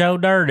using it. Like Joe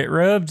Dirt, it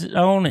rubs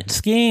on its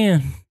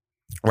skin.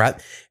 Right.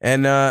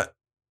 And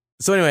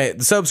so anyway,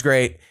 the soap's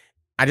great.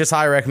 I just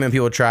highly recommend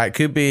people try it.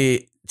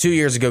 Koopy 2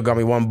 years ago got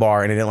me one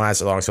bar and it didn't last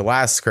so long. So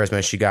last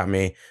Christmas she got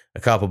me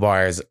a couple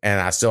bars and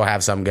I still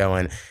have some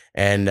going.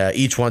 And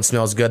each one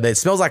smells good. It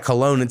smells like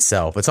cologne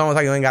itself. It's almost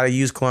like you ain't got to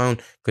use cologne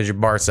because your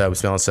bar soap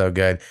smells so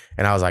good.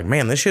 And I was like,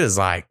 man, this shit is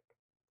like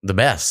the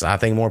best. I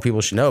think more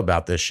people should know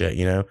about this shit.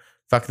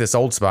 Fuck this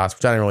Old Spice,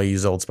 which I didn't really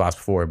use Old Spice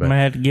before. But I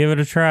had to give it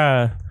a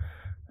try.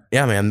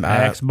 Yeah, man.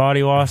 Axe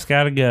body wash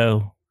got to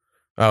go.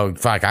 Oh,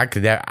 fuck. I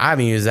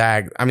haven't used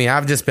Axe. I mean,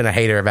 I've just been a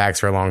hater of Axe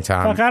for a long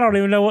time. Fuck, I don't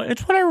even know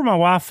it's whatever my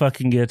wife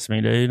fucking gets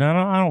me, dude.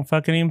 I don't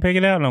fucking even pick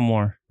it out no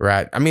more.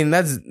 Right. I mean,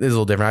 it's a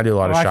little different. I do a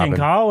lot of shopping. Like in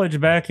college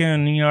back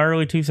in,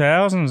 early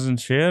 2000s and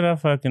shit, I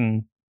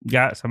fucking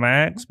got some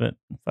Axe, but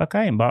fuck,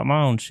 I ain't bought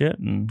my own shit.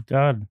 And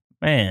God,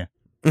 man.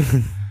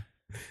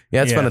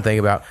 Yeah, it's fun to think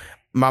about.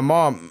 my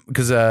mom,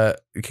 because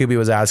QB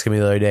was asking me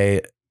the other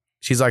day,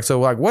 she's like, so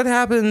like, what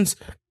happens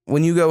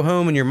when you go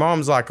home and your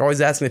mom's like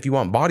always asking if you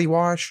want body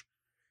wash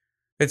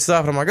and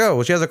stuff? And I'm like, oh,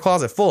 well, she has a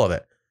closet full of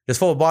it, just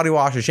full of body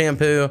wash and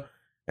shampoo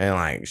and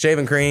like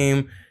shaving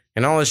cream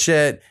and all this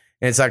shit.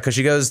 And it's like, because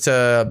she goes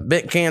to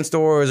bit can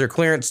stores or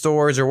clearance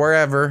stores or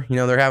wherever, you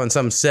know, they're having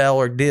some sale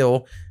or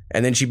deal.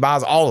 And then she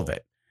buys all of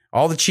it,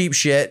 all the cheap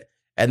shit.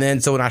 And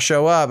then so when I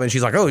show up and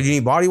she's like, oh, do you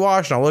need body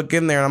wash? And I look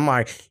in there and I'm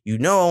like, you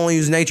know, I only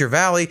use Nature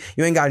Valley.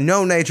 You ain't got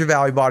no Nature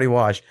Valley body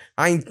wash.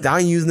 I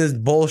ain't using this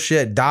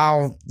bullshit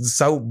Dial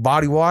soap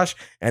body wash.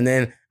 And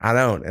then I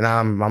don't. And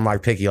I'm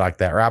like picky like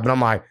that, right? But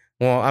I'm like,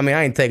 well, I mean,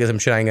 I ain't taking some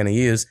shit I ain't going to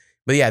use.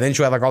 But yeah, then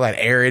she'll have like all that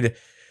Arid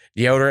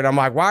deodorant. I'm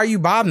like, why are you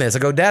buying this? I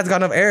go, Dad's got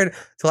enough Arid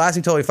to last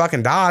me till he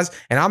fucking dies,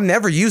 and I'm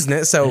never using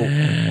it. So,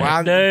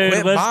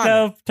 dude, let's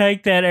go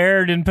take that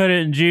Arid and put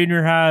it in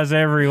junior highs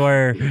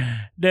everywhere.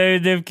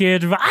 Dude, them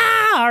kids,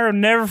 I'll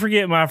never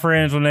forget my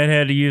friends when they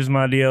had to use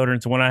my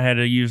deodorants when I had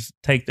to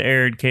take the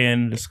Arid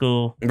can to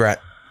school. Right.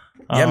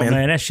 Yeah,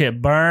 man, that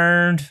shit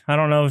burned. I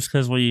don't know if it's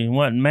because we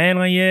wasn't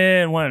manly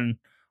yet, our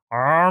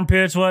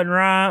armpits wasn't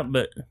right,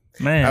 but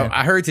man.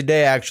 I heard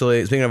today,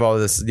 actually, speaking of all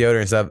this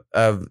deodorant stuff,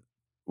 of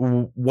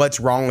what's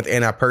wrong with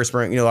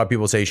antiperspirant. You know, a lot of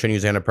people say you shouldn't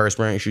use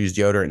antiperspirant, you should use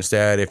deodorant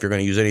instead if you're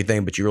going to use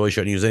anything, but you really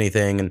shouldn't use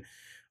anything and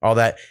all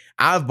that.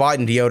 I've bought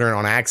deodorant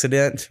on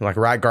accident, like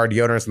Right Guard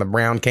deodorants in the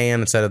brown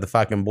can instead of the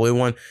fucking blue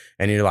one,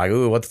 and you're like,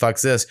 ooh, what the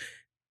fuck's this?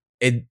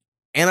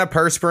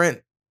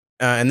 Antiperspirant,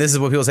 and this is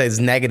what people say is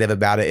negative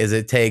about it, is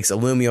it takes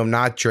aluminum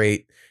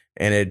nitrate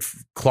and it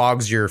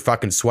clogs your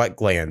fucking sweat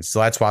glands. So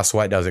that's why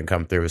sweat doesn't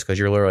come through, is because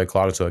you're literally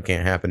clogged, so it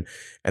can't happen.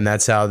 And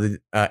that's how the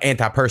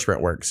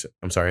antiperspirant works.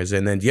 I'm sorry.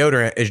 And then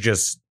deodorant is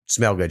just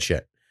smell good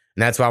shit.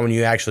 And that's why when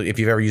you actually, if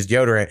you've ever used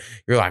deodorant,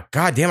 you're like,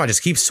 God damn, I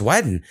just keep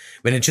sweating.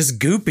 But it's just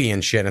goopy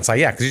and shit. And it's like,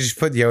 yeah, because you just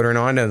put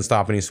deodorant on, it doesn't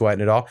stop any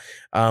sweating at all.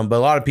 But a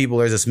lot of people,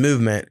 there's this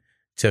movement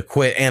to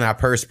quit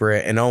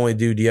antiperspirant and only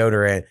do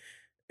deodorant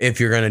if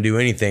you're going to do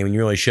anything, when you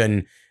really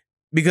shouldn't.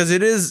 Because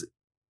it is,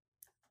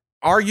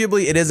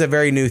 arguably, it is a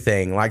very new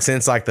thing. Like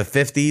since like the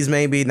 50s,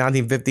 maybe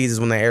 1950s is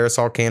when the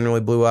aerosol can really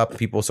blew up.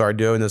 People started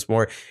doing this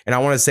more. And I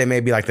want to say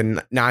maybe like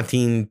the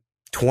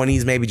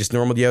 1920s, maybe just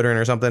normal deodorant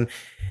or something.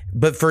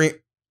 But for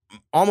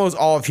almost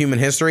all of human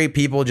history,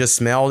 people just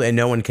smelled and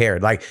no one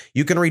cared. Like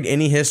you can read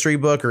any history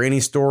book or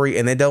any story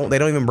and they don't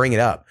even bring it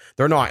up.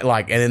 They're not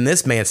like, and then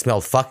this man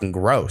smelled fucking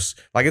gross.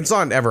 Like it's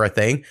not ever a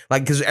thing.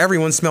 Like, because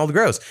everyone smelled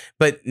gross.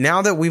 But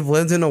now that we've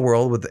lived in a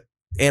world with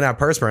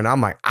antiperspirant, I'm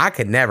like, I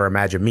could never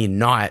imagine me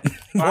not.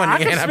 I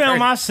can smell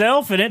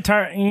myself, and it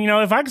turn. You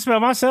know, if I can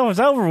smell myself, it's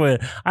over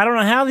with. I don't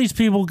know how these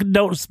people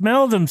don't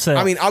smell themselves.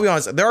 I mean, I'll be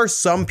honest. There are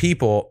some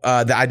people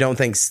that I don't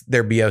think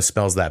their BO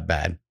smells that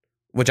bad,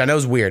 which I know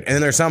is weird. And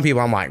then there's some people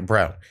I'm like,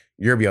 bro,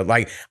 your BO.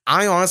 Like,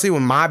 I honestly,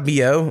 when my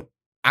BO,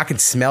 I can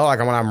smell like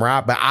when I'm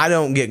right, but I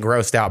don't get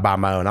grossed out by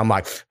my own. I'm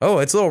like, oh,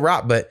 it's a little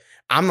rot, but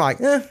I'm like,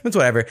 it's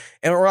whatever.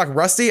 And we're like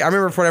Rusty. I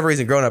remember for whatever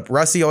reason growing up,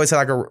 Rusty always had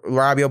like a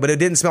Rabio, but it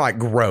didn't smell like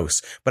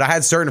gross. But I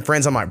had certain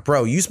friends. I'm like,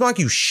 bro, you smell like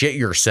you shit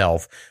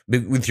yourself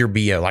with your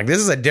BO. Like, this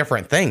is a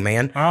different thing,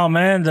 man. Oh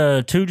man,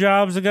 the 2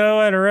 jobs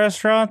ago at a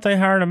restaurant, they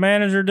hired a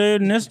manager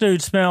dude, and this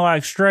dude smelled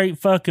like straight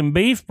fucking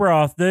beef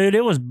broth, dude.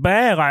 It was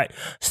bad, like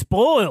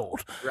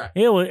spoiled. Right.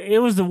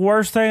 It was the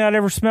worst thing I'd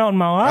ever smelled in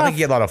my life. I think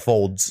he had a lot of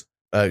folds.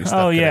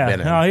 Oh yeah,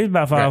 no, he's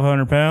about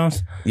 500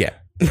 pounds. Yeah.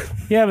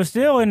 Yeah, but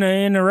still, in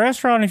the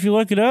restaurant, if you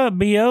look it up,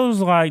 BO's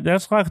like,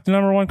 that's like the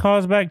number 1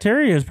 cause of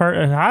bacteria is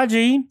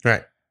hygiene.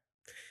 Right.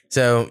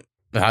 So,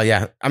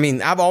 yeah. I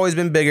mean, I've always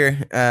been bigger.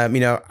 You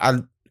know,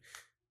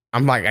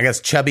 I'm like, I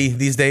guess, chubby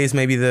these days.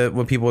 Maybe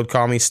what people would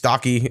call me,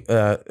 stocky,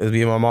 as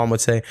my mom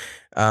would say.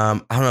 I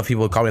don't know if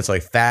people would call me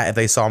like fat if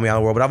they saw me out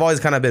in the world, but I've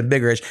always kind of been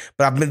biggerish.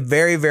 But I've been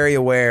very, very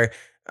aware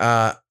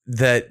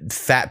that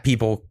fat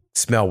people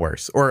smell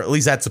worse, or at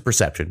least that's the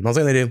perception. I'm not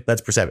saying they do, that's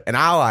perception. And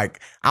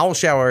I'll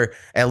shower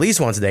at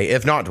least once a day,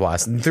 if not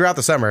twice. And throughout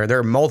the summer, there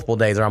are multiple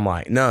days where I'm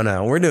like,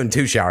 no, we're doing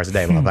 2 showers a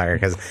day, motherfucker,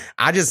 because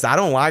I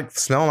don't like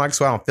smelling like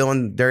sweat. I'm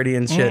feeling dirty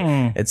and shit.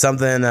 It's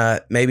something,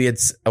 maybe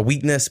it's a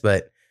weakness,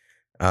 but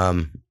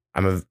I'm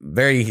a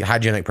very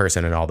hygienic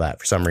person and all that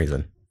for some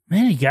reason.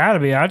 Man, you gotta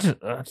be. I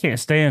can't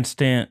stand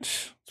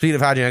stench. Speaking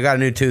of hygiene, I got a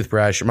new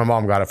toothbrush. My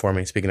mom got it for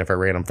me. Speaking of her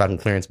random fucking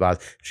clearance buys,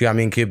 she got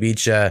me and Cube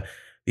each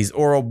these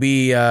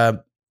Oral-B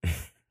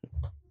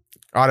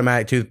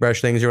automatic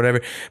toothbrush things or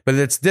whatever, but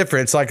it's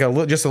different. It's like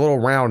just a little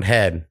round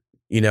head,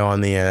 you know,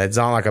 on the end. It's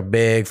not like a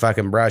big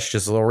fucking brush,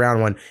 just a little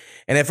round one.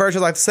 And at first I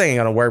was like, this thing ain't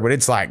gonna work, but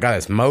it's like got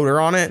this motor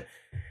on it,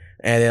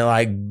 and it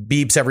like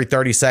beeps every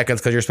 30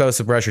 seconds because you're supposed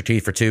to brush your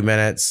teeth for 2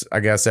 minutes,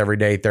 I guess, every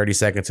day, 30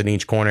 seconds in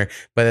each corner.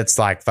 But it's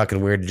like fucking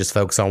weird to just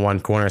focus on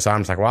one corner. So I'm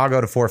just like, well, I'll go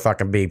to 4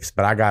 fucking beeps,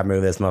 but I gotta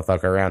move this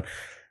motherfucker around.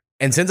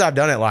 And since I've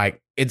done it,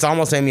 like, it's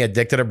almost made me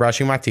addicted to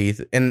brushing my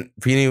teeth. And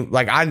for you,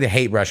 like, I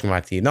hate brushing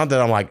my teeth. Not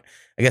that I'm like,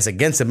 I guess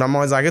against it, but I'm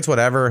always like, it's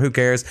whatever, who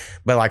cares?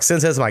 But like,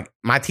 since it's like,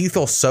 my teeth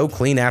feel so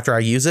clean after I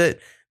use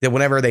it that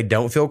whenever they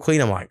don't feel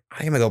clean, I'm like,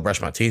 I'm gonna go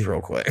brush my teeth real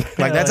quick.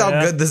 Like, that's how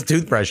good this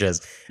toothbrush is.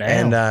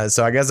 Damn. And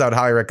so I guess I would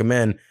highly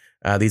recommend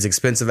these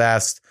expensive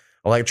ass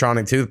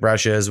electronic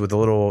toothbrushes with a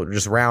little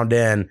just round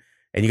end,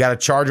 and you got to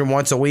charge them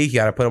once a week. You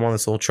got to put them on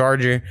this little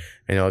charger,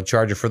 and it'll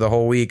charge it for the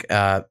whole week.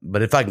 But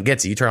if I can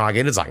get you turn it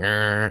on, it's like,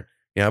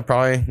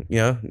 probably,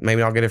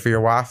 maybe I'll get it for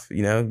your wife,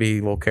 be a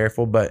little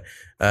careful. But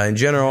in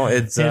general,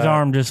 it's his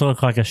arm just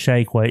looked like a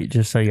shake weight,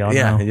 just so y'all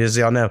know. Yeah, just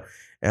so y'all know.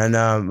 And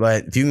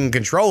but if you can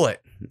control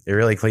it, it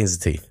really cleans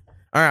the teeth.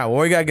 All right,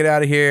 well, we got to get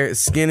out of here.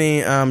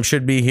 Skinny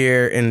should be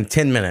here in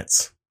 10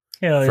 minutes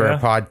for a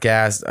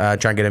podcast.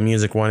 Try and get a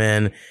music one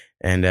in,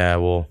 and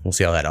we'll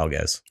see how that all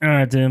goes. All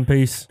right, then.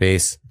 Peace.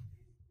 Peace.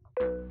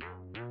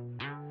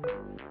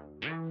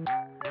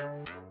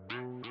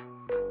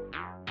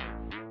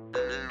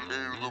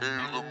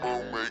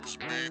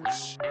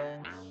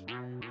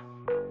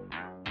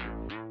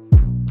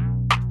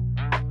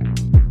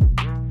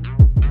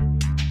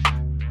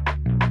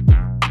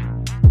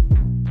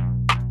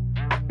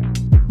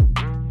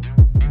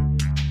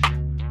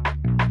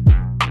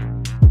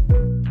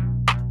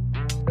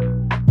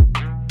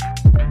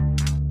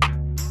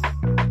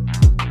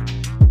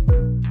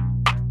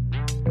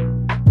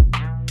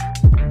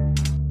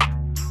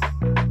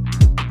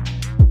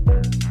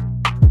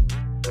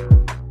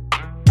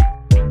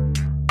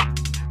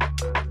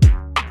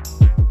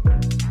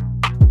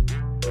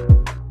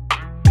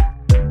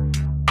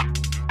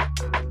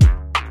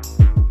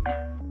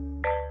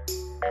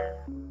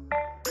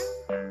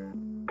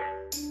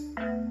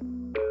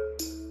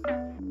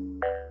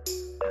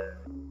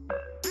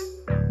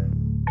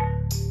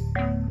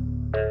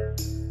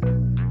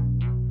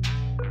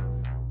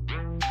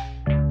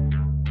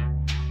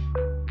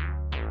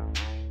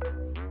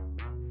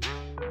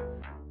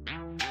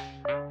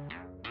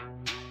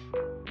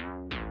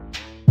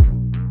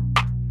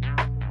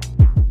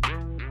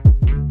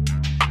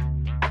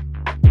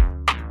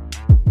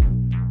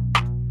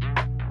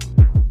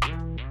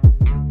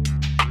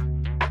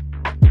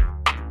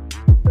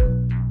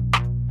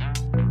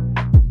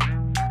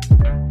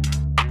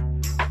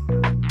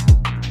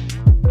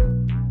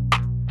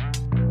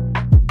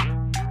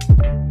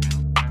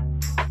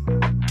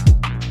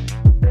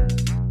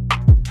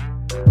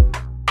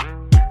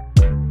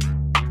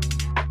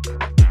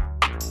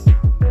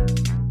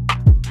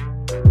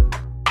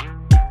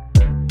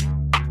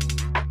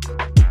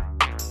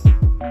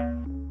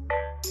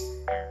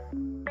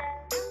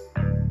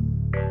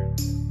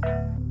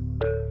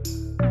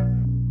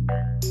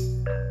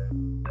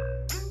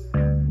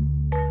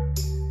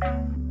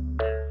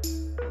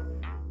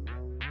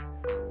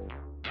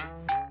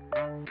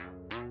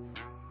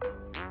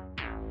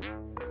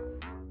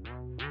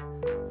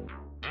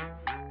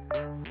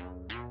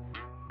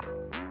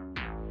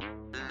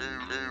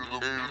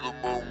 The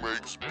Mo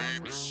makes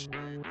beats.